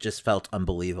relationship just felt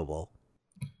unbelievable.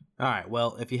 All right,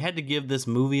 well, if you had to give this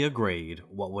movie a grade,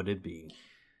 what would it be?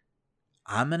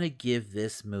 I'm going to give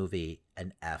this movie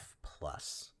an F+.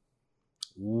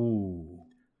 Ooh.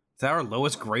 Is that our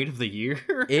lowest grade of the year?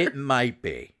 It might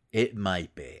be.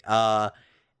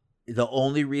 The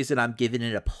only reason I'm giving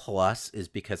it a plus is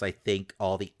because I think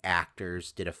all the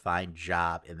actors did a fine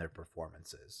job in their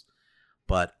performances.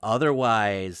 But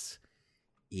otherwise,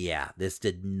 yeah, this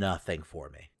did nothing for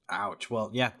me. Ouch.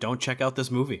 Well, yeah, don't check out this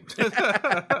movie.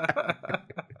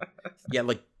 Yeah,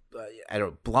 like, I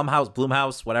don't know,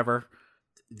 Blumhouse, whatever.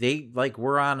 They, like,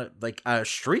 were on, like, a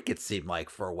streak, it seemed like,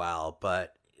 for a while,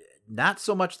 but not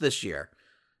so much this year.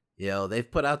 You know, they've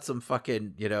put out some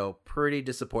fucking, you know, pretty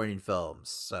disappointing films,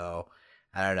 so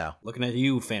I don't know. Looking at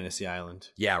you, Fantasy Island.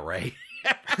 Yeah, right?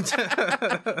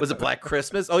 Was it Black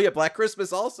Christmas? Oh, yeah, Black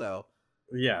Christmas also.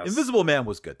 Yes. Invisible Man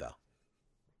was good, though.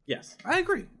 Yes, I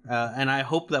agree. And I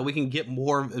hope that we can get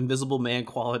more Invisible Man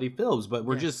quality films, but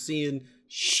we're just seeing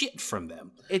shit from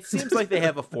them. It seems like they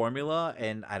have a formula,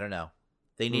 and I don't know.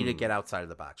 They need to get outside of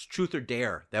the box. Truth or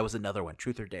Dare. That was another one.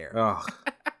 Truth or Dare. Oh,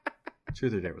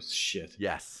 Truth or Dare was shit.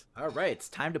 Yes. All right, it's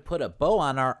time to put a bow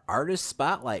on our artist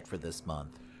spotlight for this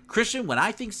month. Christian, when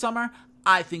I think summer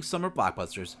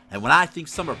blockbusters. And when I think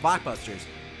summer blockbusters,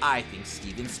 I think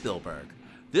Steven Spielberg.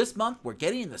 This month, we're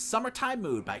getting in the summertime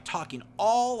mood by talking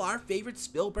all our favorite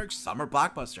Spielberg summer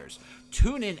blockbusters.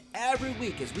 Tune in every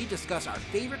week as we discuss our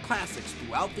favorite classics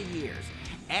throughout the years.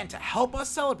 And to help us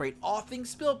celebrate all things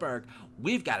Spielberg,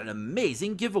 we've got an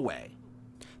amazing giveaway.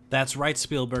 That's right,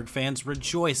 Spielberg fans,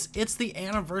 rejoice. It's the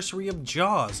anniversary of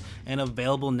Jaws, and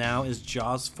available now is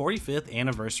Jaws 45th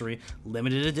Anniversary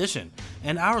Limited Edition.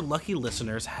 And our lucky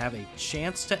listeners have a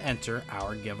chance to enter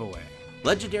our giveaway.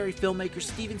 Legendary filmmaker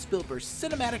Steven Spielberg's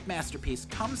cinematic masterpiece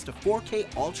comes to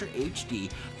 4K Ultra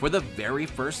HD for the very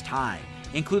first time.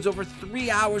 Includes over 3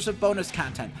 hours of bonus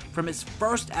content from his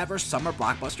first ever summer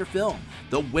blockbuster film,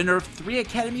 the winner of 3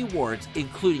 Academy Awards,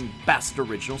 including Best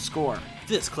Original Score.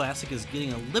 This classic is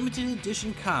getting a limited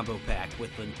edition combo pack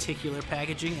with lenticular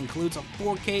packaging, includes a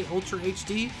 4K Ultra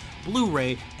HD,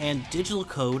 Blu-ray, and digital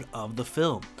code of the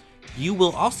film. You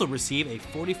will also receive a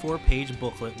 44-page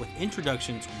booklet with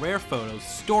introductions, rare photos,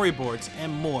 storyboards,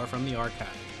 and more from the archive.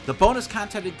 The bonus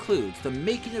content includes the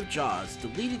making of Jaws,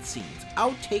 deleted scenes,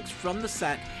 outtakes from the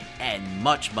set, and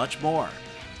much, much more.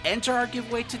 Enter our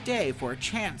giveaway today for a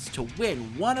chance to win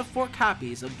one of 4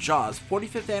 copies of Jaws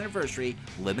 45th Anniversary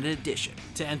Limited Edition.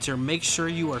 To enter, make sure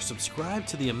you are subscribed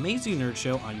to The Amazing Nerd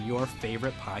Show on your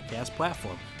favorite podcast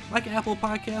platform, like Apple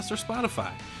Podcasts or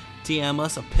Spotify. DM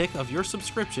us a pic of your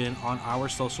subscription on our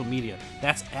social media.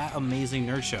 That's at Amazing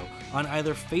Nerd Show on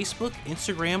either Facebook,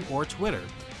 Instagram, or Twitter.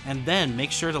 And then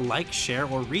make sure to like, share,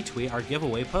 or retweet our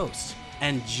giveaway posts.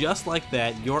 And just like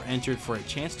that, you're entered for a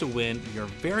chance to win your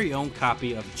very own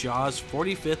copy of Jaws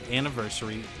 45th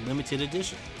Anniversary Limited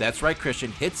Edition. That's right,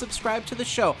 Christian. Hit subscribe to the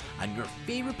show on your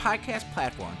favorite podcast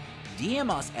platform. DM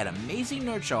us at Amazing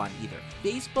Nerd Show on either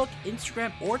Facebook,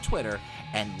 Instagram, or Twitter,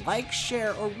 and like,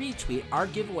 share, or retweet our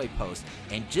giveaway post.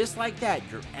 And just like that,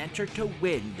 you're entered to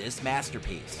win this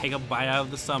masterpiece. Take a bite out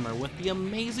of the summer with the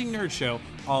Amazing Nerd Show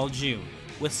all June,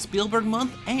 with Spielberg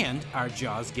Month and our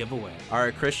Jaws giveaway. All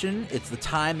right, Christian, it's the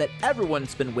time that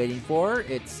everyone's been waiting for.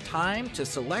 It's time to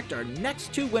select our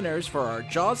next 2 winners for our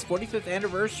Jaws 45th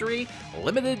Anniversary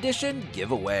Limited Edition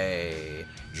giveaway.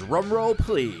 Drum roll,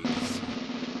 please.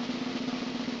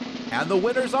 And the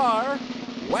winners are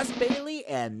Wes Bailey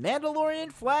and Mandalorian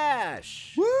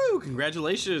Flash. Woo!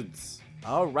 Congratulations!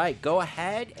 All right, go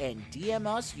ahead and DM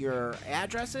us your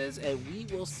addresses, and we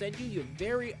will send you your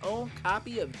very own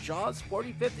copy of Jaws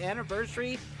 45th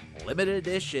Anniversary Limited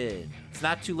Edition. It's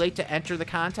not too late to enter the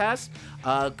contest.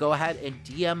 Go ahead and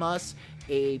DM us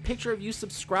a picture of you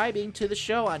subscribing to the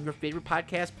show on your favorite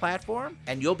podcast platform,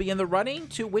 and you'll be in the running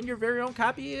to win your very own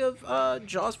copy of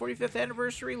Jaws 45th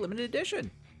Anniversary Limited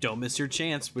Edition. Don't miss your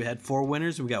chance. We had 4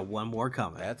 winners. We got 1 more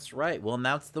coming. That's right. We'll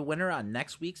announce the winner on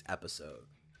next week's episode.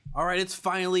 All right, it's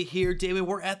finally here, David.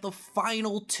 We're at the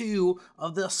final 2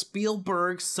 of the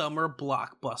Spielberg Summer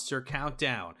Blockbuster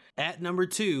Countdown. At number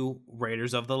 2,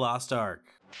 Raiders of the Lost Ark.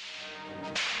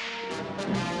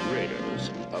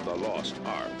 Raiders of the Lost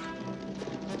Ark.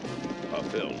 A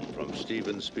film from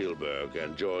Steven Spielberg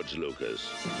and George Lucas.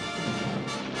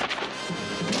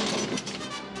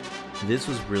 This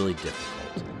was really difficult.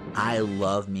 I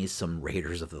love me some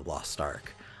Raiders of the Lost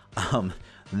Ark.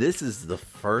 This is the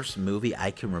first movie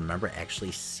I can remember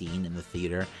actually seeing in the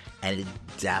theater, and it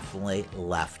definitely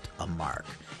left a mark.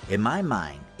 In my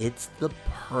mind, it's the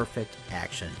perfect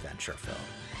action-adventure film.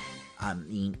 I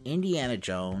mean, Indiana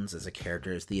Jones as a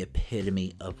character is the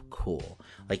epitome of cool.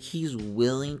 Like, he's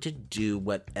willing to do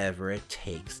whatever it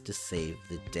takes to save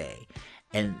the day.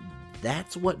 And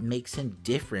that's what makes him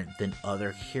different than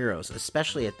other heroes,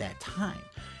 especially at that time.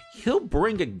 He'll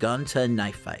bring a gun to a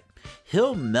knife fight.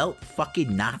 He'll melt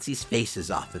fucking Nazis' faces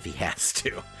off if he has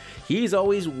to. He's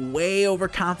always way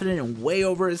overconfident and way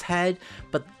over his head,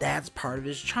 but that's part of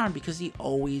his charm because he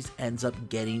always ends up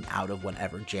getting out of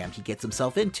whatever jam he gets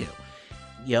himself into.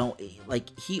 You know,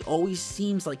 like, he always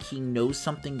seems like he knows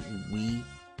something we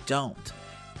don't.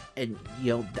 And,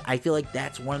 you know, I feel like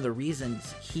that's one of the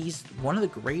reasons he's one of the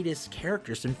greatest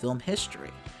characters in film history.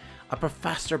 A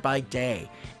professor by day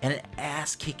and an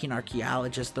ass-kicking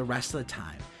archaeologist the rest of the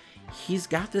time. He's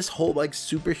got this whole, like,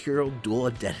 superhero dual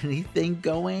identity thing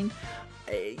going,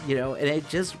 you know, and it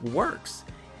just works.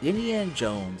 Indiana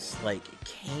Jones, like,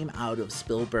 came out of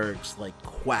Spielberg's, like,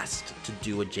 quest to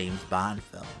do a James Bond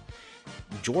film.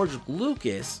 George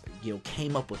Lucas, you know,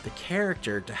 came up with the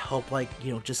character to help, like,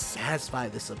 you know, just satisfy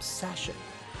this obsession.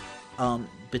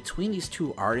 Between these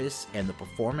 2 artists and the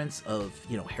performance of,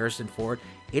 you know, Harrison Ford,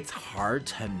 it's hard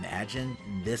to imagine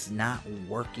this not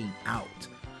working out.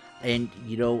 And,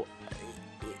 you know,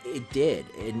 it did.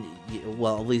 And,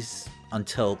 well, at least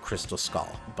until Crystal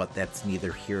Skull, but that's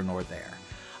neither here nor there.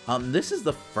 This is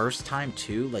the first time,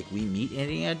 too, like, we meet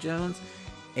Indiana Jones.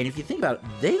 And if you think about it,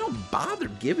 they don't bother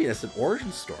giving us an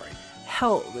origin story.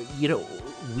 Hell, you know,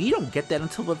 we don't get that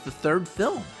until the 3rd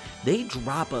film. They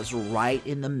drop us right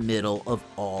in the middle of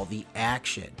all the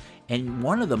action. And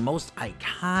one of the most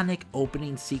iconic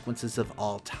opening sequences of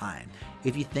all time.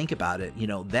 If you think about it, you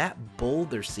know, that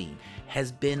boulder scene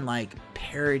has been, like,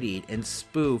 parodied and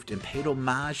spoofed and paid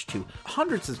homage to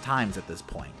hundreds of times at this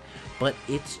point. But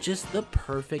it's just the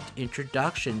perfect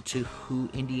introduction to who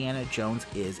Indiana Jones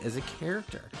is as a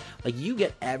character. Like, you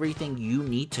get everything you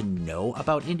need to know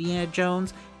about Indiana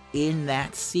Jones in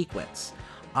that sequence.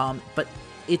 But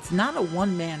it's not a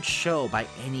one-man show by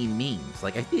any means.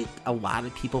 Like, I think a lot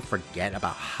of people forget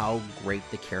about how great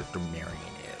the character Marion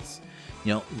is.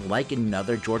 You know, like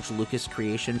another George Lucas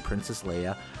creation, Princess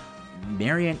Leia,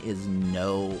 Marion is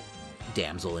no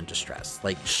damsel in distress.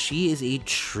 Like, she is a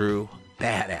true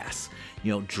badass.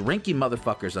 You know, drinking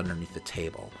motherfuckers underneath the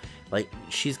table. Like,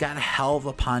 she's got a hell of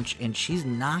a punch, and she's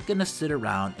not gonna sit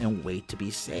around and wait to be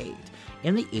saved.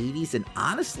 In the 80s, and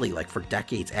honestly, like, for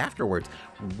decades afterwards,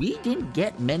 we didn't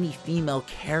get many female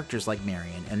characters like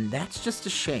Marion, and that's just a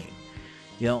shame.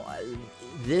 You know,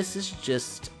 this is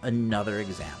just another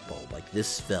example. Like,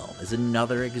 this film is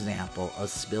another example of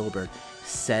Spielberg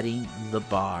setting the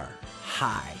bar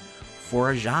high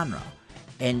for a genre.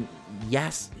 And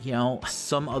yes, you know,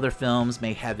 some other films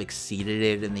may have exceeded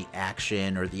it in the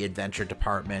action or the adventure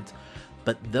department,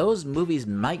 but those movies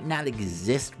might not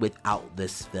exist without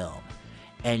this film.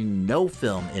 And no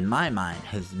film, in my mind,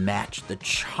 has matched the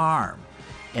charm.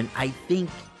 And I think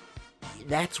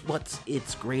that's what's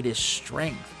its greatest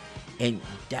strength, and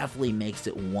definitely makes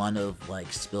it one of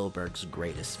like Spielberg's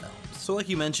greatest films. So like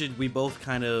you mentioned, we both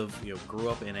kind of grew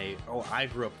up in I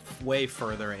grew up way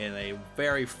further in a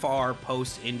very far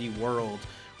post-indie world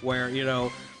where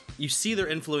you see their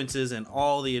influences in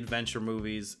all the adventure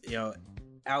movies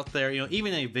out there,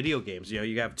 even in video games.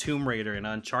 You have Tomb Raider and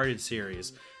Uncharted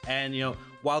series, and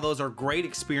while those are great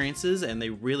experiences and they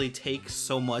really take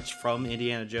so much from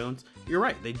Indiana Jones, you're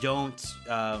right, they don't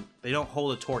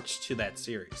hold a torch to that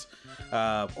series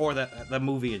or that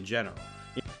movie in general.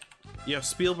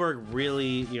 Spielberg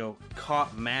really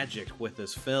caught magic with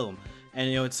this film, and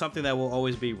it's something that will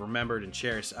always be remembered and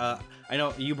cherished. I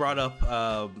know you brought up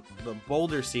the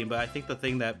Boulder scene, but I think the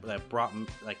thing that brought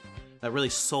that really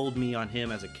sold me on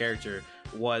him as a character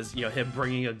was him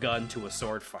bringing a gun to a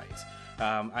sword fight.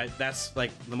 That's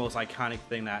like the most iconic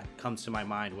thing that comes to my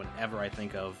mind whenever I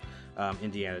think of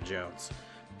Indiana Jones.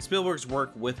 Spielberg's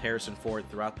work with Harrison Ford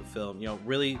throughout the film,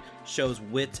 really shows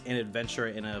wit and adventure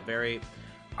in a very,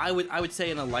 I would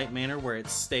say, in a light manner, where it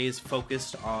stays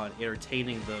focused on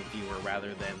entertaining the viewer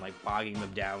rather than like bogging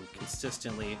them down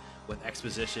consistently with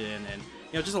exposition and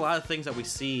just a lot of things that we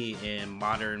see in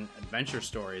modern adventure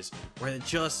stories, where it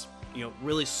just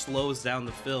really slows down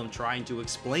the film trying to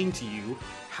explain to you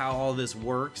how all this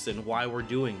works and why we're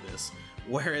doing this.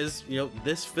 Whereas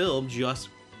this film just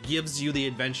gives you the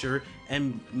adventure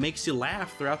and makes you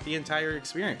laugh throughout the entire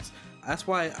experience. That's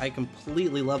why I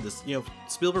completely love this.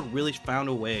 Spielberg really found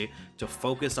a way to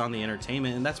focus on the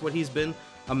entertainment, and that's what he's been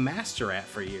a master at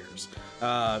for years.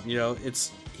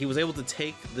 He was able to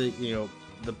take the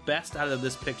best out of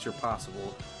this picture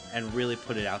possible and really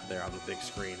put it out there on the big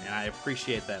screen, and I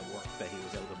appreciate that work that he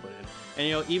was able to put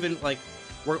in. And even like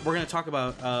we're going to talk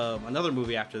about another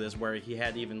movie after this where he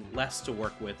had even less to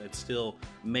work with and still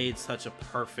made such a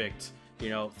perfect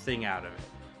thing out of it.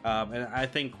 And I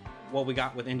think what we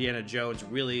got with Indiana Jones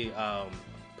really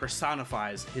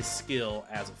personifies his skill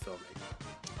as a filmmaker.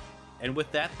 And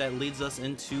with that leads us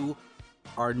into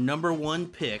our number one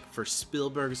pick for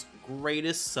Spielberg's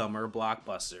greatest summer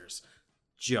blockbusters,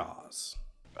 Jaws.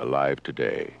 Alive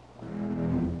today,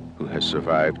 who has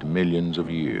survived millions of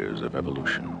years of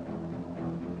evolution,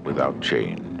 without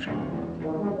change,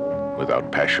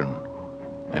 without passion,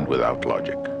 and without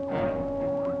logic.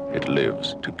 It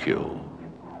lives to kill.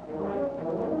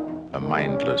 A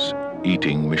mindless,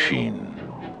 eating machine.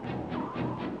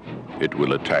 It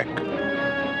will attack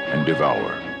and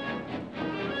devour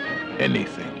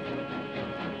anything.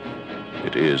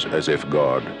 It is as if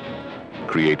God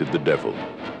created the devil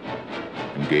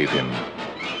and gave him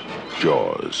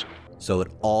jaws. So it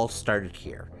all started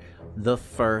here. The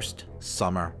first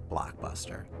summer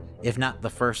blockbuster, if not the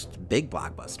first big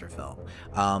blockbuster film.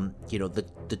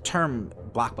 The term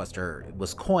blockbuster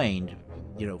was coined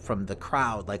from the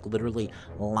crowd, like literally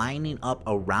lining up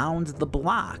around the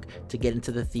block to get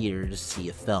into the theater to see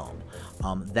a film.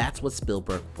 That's what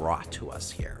Spielberg brought to us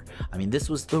here. I mean, this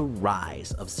was the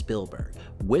rise of Spielberg.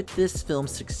 With this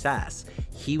film's success,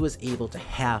 he was able to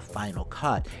have Final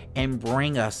Cut and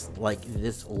bring us like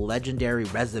this legendary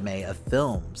resume of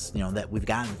films, that we've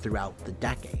gotten throughout the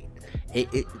decade.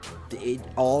 It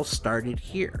all started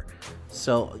here.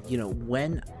 So,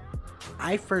 when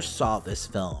I first saw this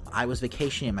film, I was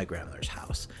vacationing at my grandmother's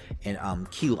house in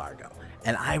Key Largo,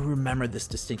 and I remember this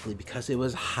distinctly because it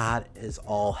was hot as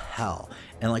all hell.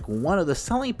 And like one of the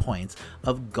selling points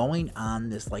of going on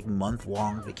this like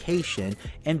month-long vacation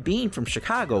and being from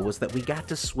Chicago was that we got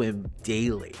to swim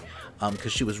daily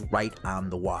because she was right on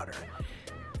the water.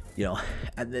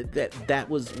 And that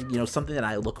was something that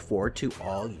I look forward to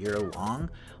all year long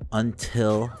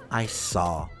until I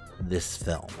saw this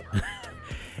film.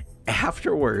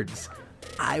 Afterwards,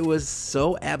 I was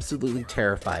so absolutely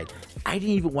terrified. I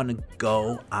didn't even want to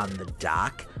go on the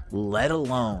dock, let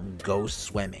alone go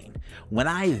swimming. When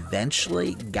I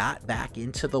eventually got back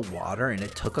into the water, and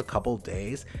it took a couple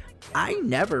days, I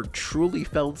never truly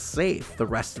felt safe the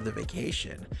rest of the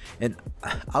vacation. And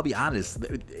I'll be honest,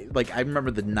 like I remember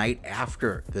the night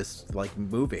after this like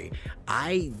movie,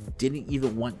 I didn't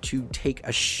even want to take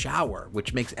a shower,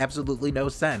 which makes absolutely no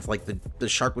sense. Like the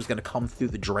shark was going to come through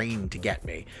the drain to get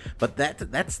me. But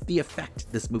that's the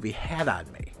effect this movie had on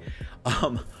me.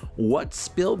 What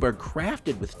Spielberg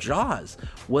crafted with Jaws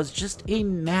was just a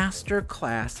master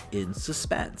class in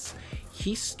suspense.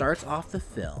 he starts off the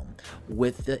film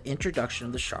with the introduction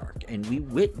of the shark, and we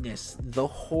witness the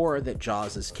horror that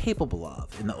Jaws is capable of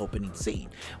in the opening scene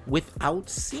without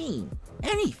seeing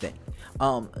anything.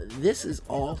 This is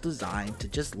all designed to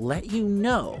just let you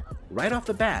know right off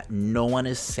the bat, no one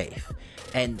is safe.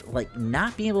 And like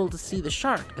not being able to see the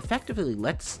shark effectively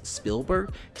lets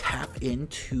Spielberg tap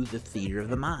into the theater of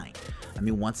the mind. I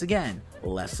mean, once again,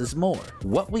 less is more.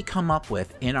 What we come up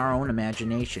with in our own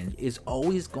imagination is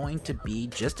always going to be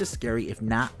just as scary, if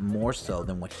not more so,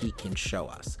 than what he can show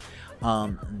us.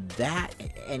 That,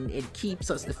 and it keeps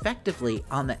us effectively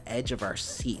on the edge of our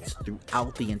seats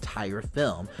throughout the entire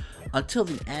film until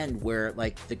the end, where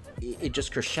like it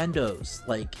just crescendos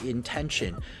like in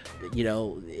tension, you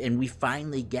know, and we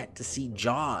finally get to see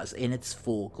Jaws in its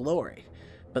full glory.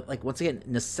 But like, once again,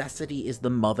 necessity is the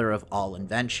mother of all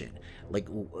invention. Like,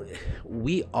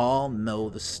 we all know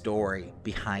the story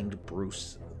behind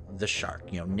Bruce the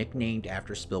Shark, you know, nicknamed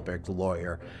after Spielberg's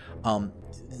lawyer.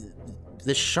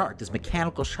 This shark, this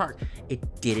mechanical shark,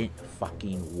 it didn't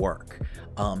fucking work.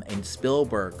 And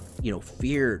Spielberg, you know,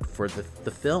 feared for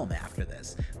the film after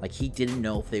this. Like, he didn't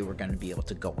know if they were going to be able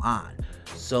to go on.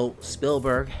 So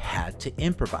Spielberg had to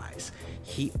improvise.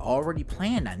 He already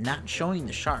planned on not showing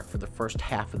the shark for the first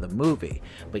half of the movie,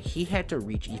 but he had to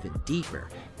reach even deeper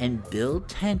and build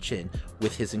tension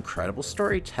with his incredible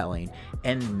storytelling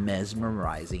and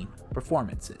mesmerizing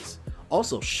performances.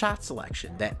 Also, shot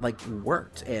selection that like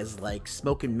worked as like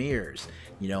smoke and mirrors,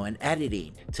 you know, and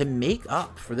editing to make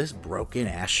up for this broken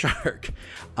ass shark.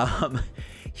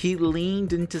 He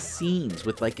leaned into scenes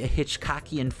with like a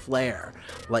Hitchcockian flair,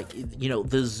 like, you know,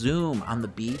 the zoom on the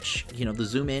beach, you know, the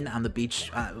zoom in on the beach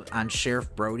on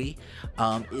Sheriff Brody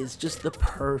is just the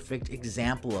perfect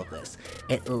example of this.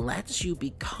 It lets you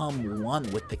become one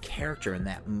with the character in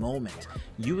that moment.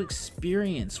 You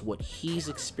experience what he's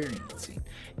experiencing.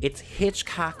 It's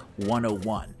Hitchcock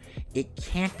 101. It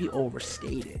can't be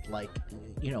overstated. Like,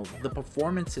 you know, the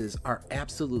performances are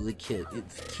absolutely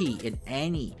key in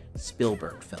any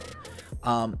Spielberg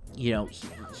film. You know,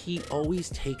 he always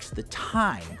takes the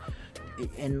time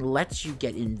and lets you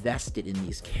get invested in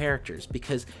these characters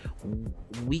because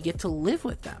we get to live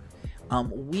with them.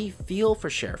 We feel for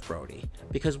Sheriff Brody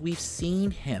because we've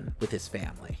seen him with his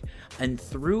family. And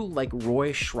through like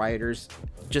Roy Schreider's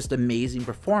just amazing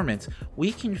performance,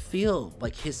 we can feel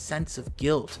like his sense of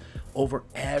guilt over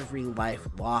every life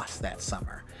lost that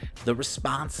summer. The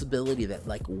responsibility that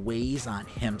like weighs on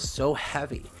him so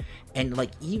heavy. And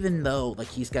like, even though like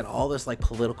he's got all this like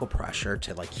political pressure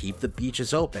to like keep the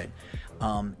beaches open,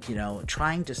 you know,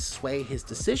 trying to sway his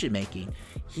decision making,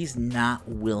 he's not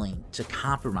willing to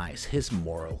compromise his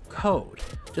moral code.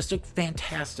 Just a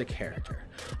fantastic character.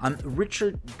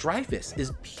 Richard Dreyfuss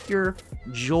is pure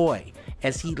joy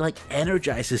as he like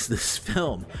energizes this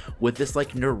film with this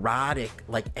like neurotic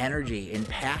like energy and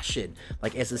passion,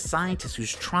 like as a scientist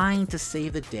who's trying to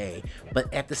save the day,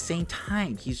 but at the same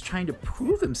time he's trying to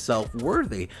prove himself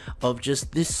worthy of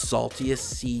just this saltiest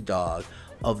sea dog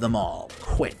of them all,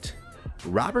 Quint.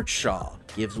 Robert Shaw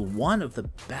gives one of the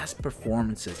best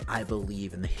performances, I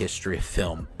believe, in the history of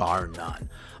film, bar none.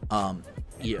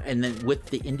 You know, and then with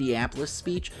the Indianapolis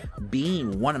speech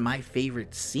being one of my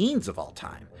favorite scenes of all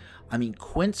time. I mean,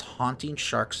 Quint's haunting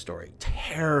shark story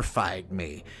terrified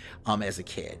me as a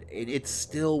kid. It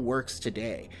still works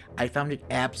today. I found it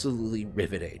absolutely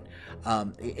riveting.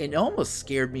 It almost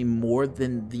scared me more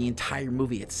than the entire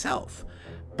movie itself.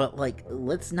 But like,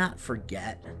 let's not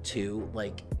forget too,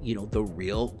 like, you know, the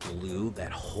real glue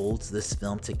that holds this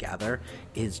film together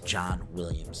is John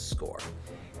Williams' score.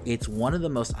 It's one of the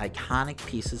most iconic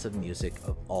pieces of music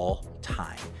of all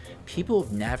time. People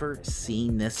who've never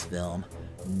seen this film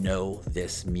know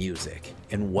this music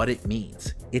and what it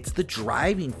means. It's the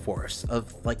driving force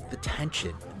of like the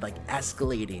tension, like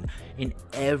escalating in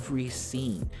every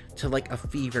scene to like a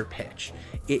fever pitch.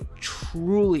 It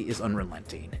truly is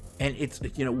unrelenting. And it's,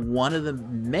 you know, one of the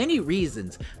many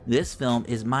reasons this film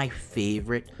is my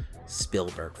favorite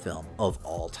Spielberg film of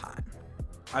all time.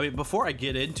 I mean, before I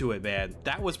get into it, man,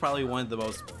 that was probably one of the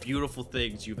most beautiful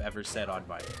things you've ever said on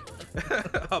mic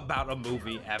about a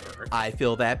movie ever. I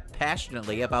feel that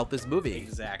passionately about this movie.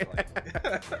 Exactly.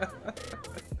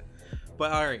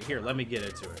 But all right, here, let me get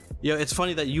into it. You know, it's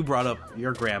funny that you brought up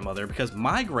your grandmother, because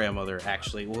my grandmother,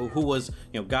 actually, who was,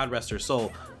 you know, God rest her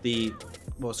soul, the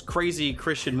most crazy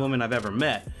Christian woman I've ever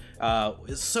met,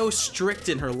 is so strict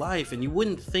in her life, and you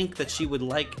wouldn't think that she would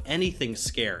like anything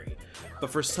scary. But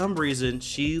for some reason,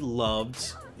 she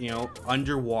loved, you know,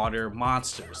 underwater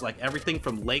monsters, like everything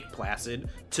from Lake Placid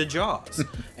to Jaws.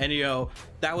 And, you know,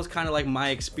 that was kind of like my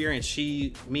experience.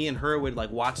 Me and her would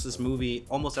like watch this movie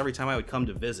almost every time I would come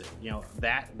to visit,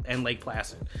 that and Lake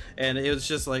Placid. And it was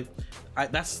just like,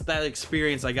 that's that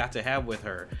experience I got to have with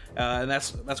her. And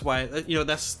that's why,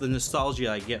 that's the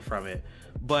nostalgia I get from it.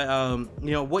 But,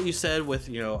 what you said with,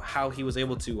 how he was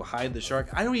able to hide the shark,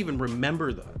 I don't even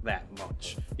remember that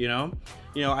much,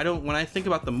 when I think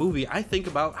about the movie, I think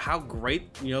about how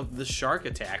great, the shark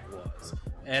attack was.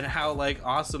 And how like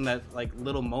awesome that like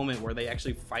little moment where they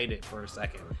actually fight it for a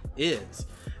second is.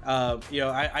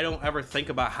 I don't ever think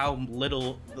about how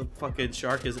little the fucking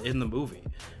shark is in the movie.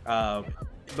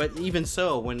 But even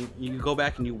so, when you go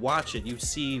back and you watch it, you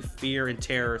see fear and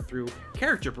terror through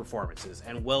character performances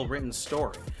and well-written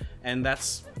story. And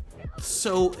that's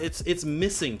so it's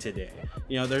missing today.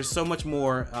 There's so much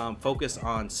more focus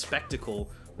on spectacle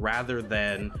rather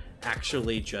than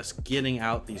actually just getting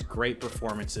out these great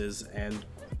performances and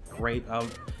great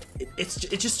it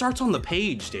just starts on the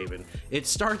page, David. It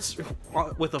starts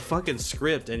with a fucking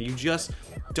script, and you just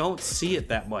don't see it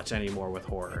that much anymore with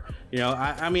horror.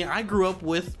 I mean, I grew up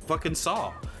with fucking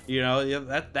Saw.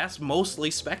 That's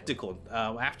mostly spectacle.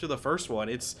 After the first one,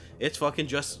 it's fucking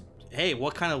just, hey,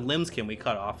 what kind of limbs can we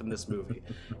cut off in this movie?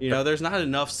 There's not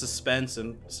enough suspense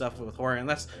and stuff with horror, and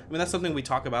that's something we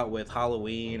talk about with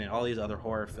Halloween and all these other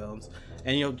horror films.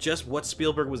 And just what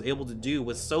Spielberg was able to do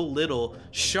with so little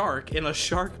shark in a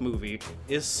shark movie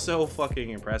is so fucking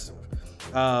impressive.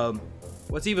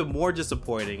 What's even more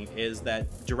disappointing is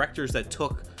that directors that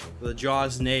took the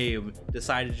Jaws name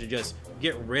decided to just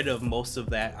get rid of most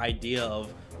of that idea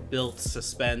of built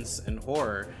suspense and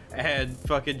horror and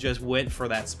fucking just went for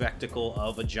that spectacle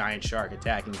of a giant shark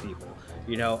attacking people.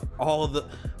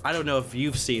 I don't know if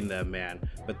you've seen them, man,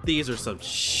 but these are some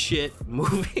shit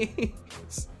movies.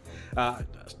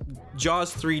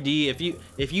 Jaws 3D,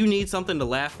 if you need something to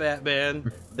laugh at,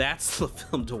 man, that's the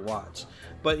film to watch.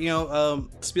 But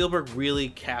Spielberg really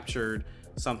captured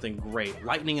something great,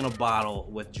 lightning in a bottle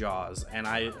with Jaws, and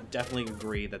I definitely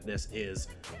agree that this is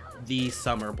the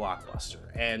summer blockbuster.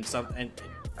 And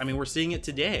I mean, we're seeing it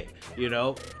today.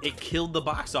 It killed the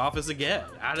box office again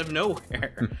out of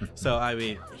nowhere. So I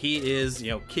mean, he is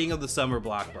king of the summer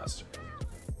blockbuster.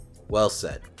 Well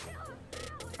said.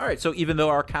 All right, so even though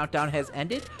our countdown has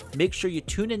ended, make sure you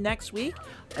tune in next week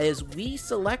as we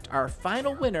select our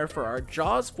final winner for our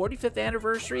Jaws 45th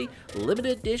anniversary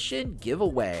limited edition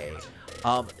giveaway.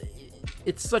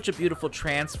 It's such a beautiful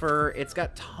transfer. It's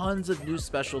got tons of new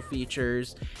special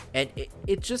features, and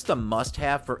it's just a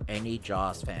must-have for any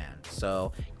Jaws fan.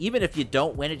 So even if you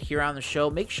don't win it here on the show,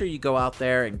 make sure you go out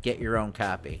there and get your own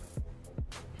copy.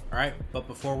 All right, but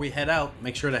before we head out,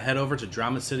 make sure to head over to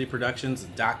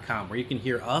DramaCityProductions.com, where you can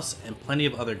hear us and plenty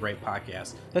of other great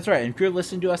podcasts. That's right, and if you're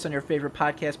listening to us on your favorite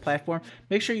podcast platform,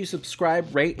 make sure you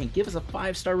subscribe, rate, and give us a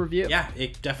 5-star review. Yeah,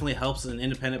 it definitely helps an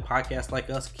independent podcast like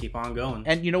us keep on going.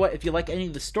 And you know what? If you like any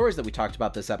of the stories that we talked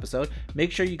about this episode,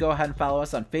 make sure you go ahead and follow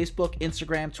us on Facebook,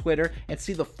 Instagram, Twitter, and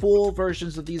see the full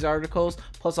versions of these articles,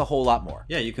 plus a whole lot more.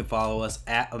 Yeah, you can follow us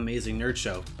at Amazing Nerd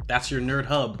Show. That's your nerd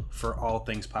hub for all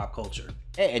things pop culture.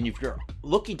 And if you're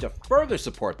looking to further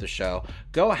support the show,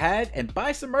 go ahead and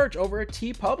buy some merch over at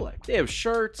TeePublic. They have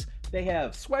shirts, they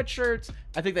have sweatshirts,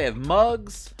 I think they have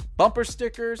mugs, bumper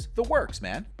stickers, the works,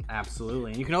 man.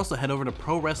 Absolutely. And you can also head over to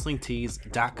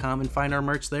ProWrestlingTees.com and find our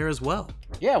merch there as well.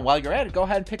 Yeah, while you're at it, go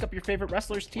ahead and pick up your favorite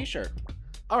wrestler's t-shirt.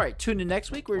 All right, tune in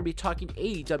next week. We're going to be talking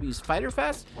AEW's Fyter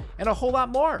Fest and a whole lot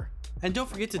more. And don't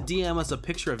forget to DM us a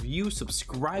picture of you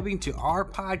subscribing to our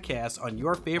podcast on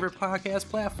your favorite podcast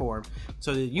platform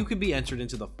so that you can be entered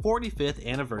into the 45th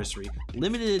anniversary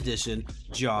limited edition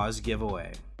Jaws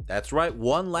giveaway. That's right.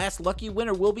 One last lucky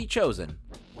winner will be chosen.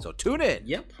 So tune in.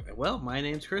 Yep. Well, my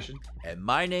name's Christian. And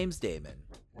my name's Damon.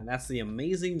 And that's the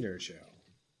Amazing Nerd Show.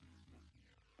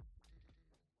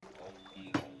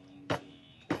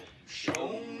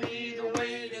 Show me the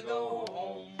way to go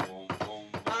home.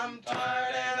 I'm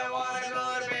tired and I want to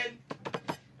go to bed.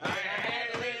 I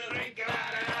had a little drink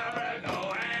about an hour ago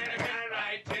and I got it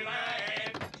right to my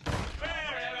head.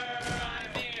 Wherever I'm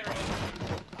near,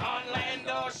 on land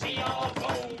or sea or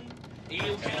foam,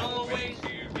 you can always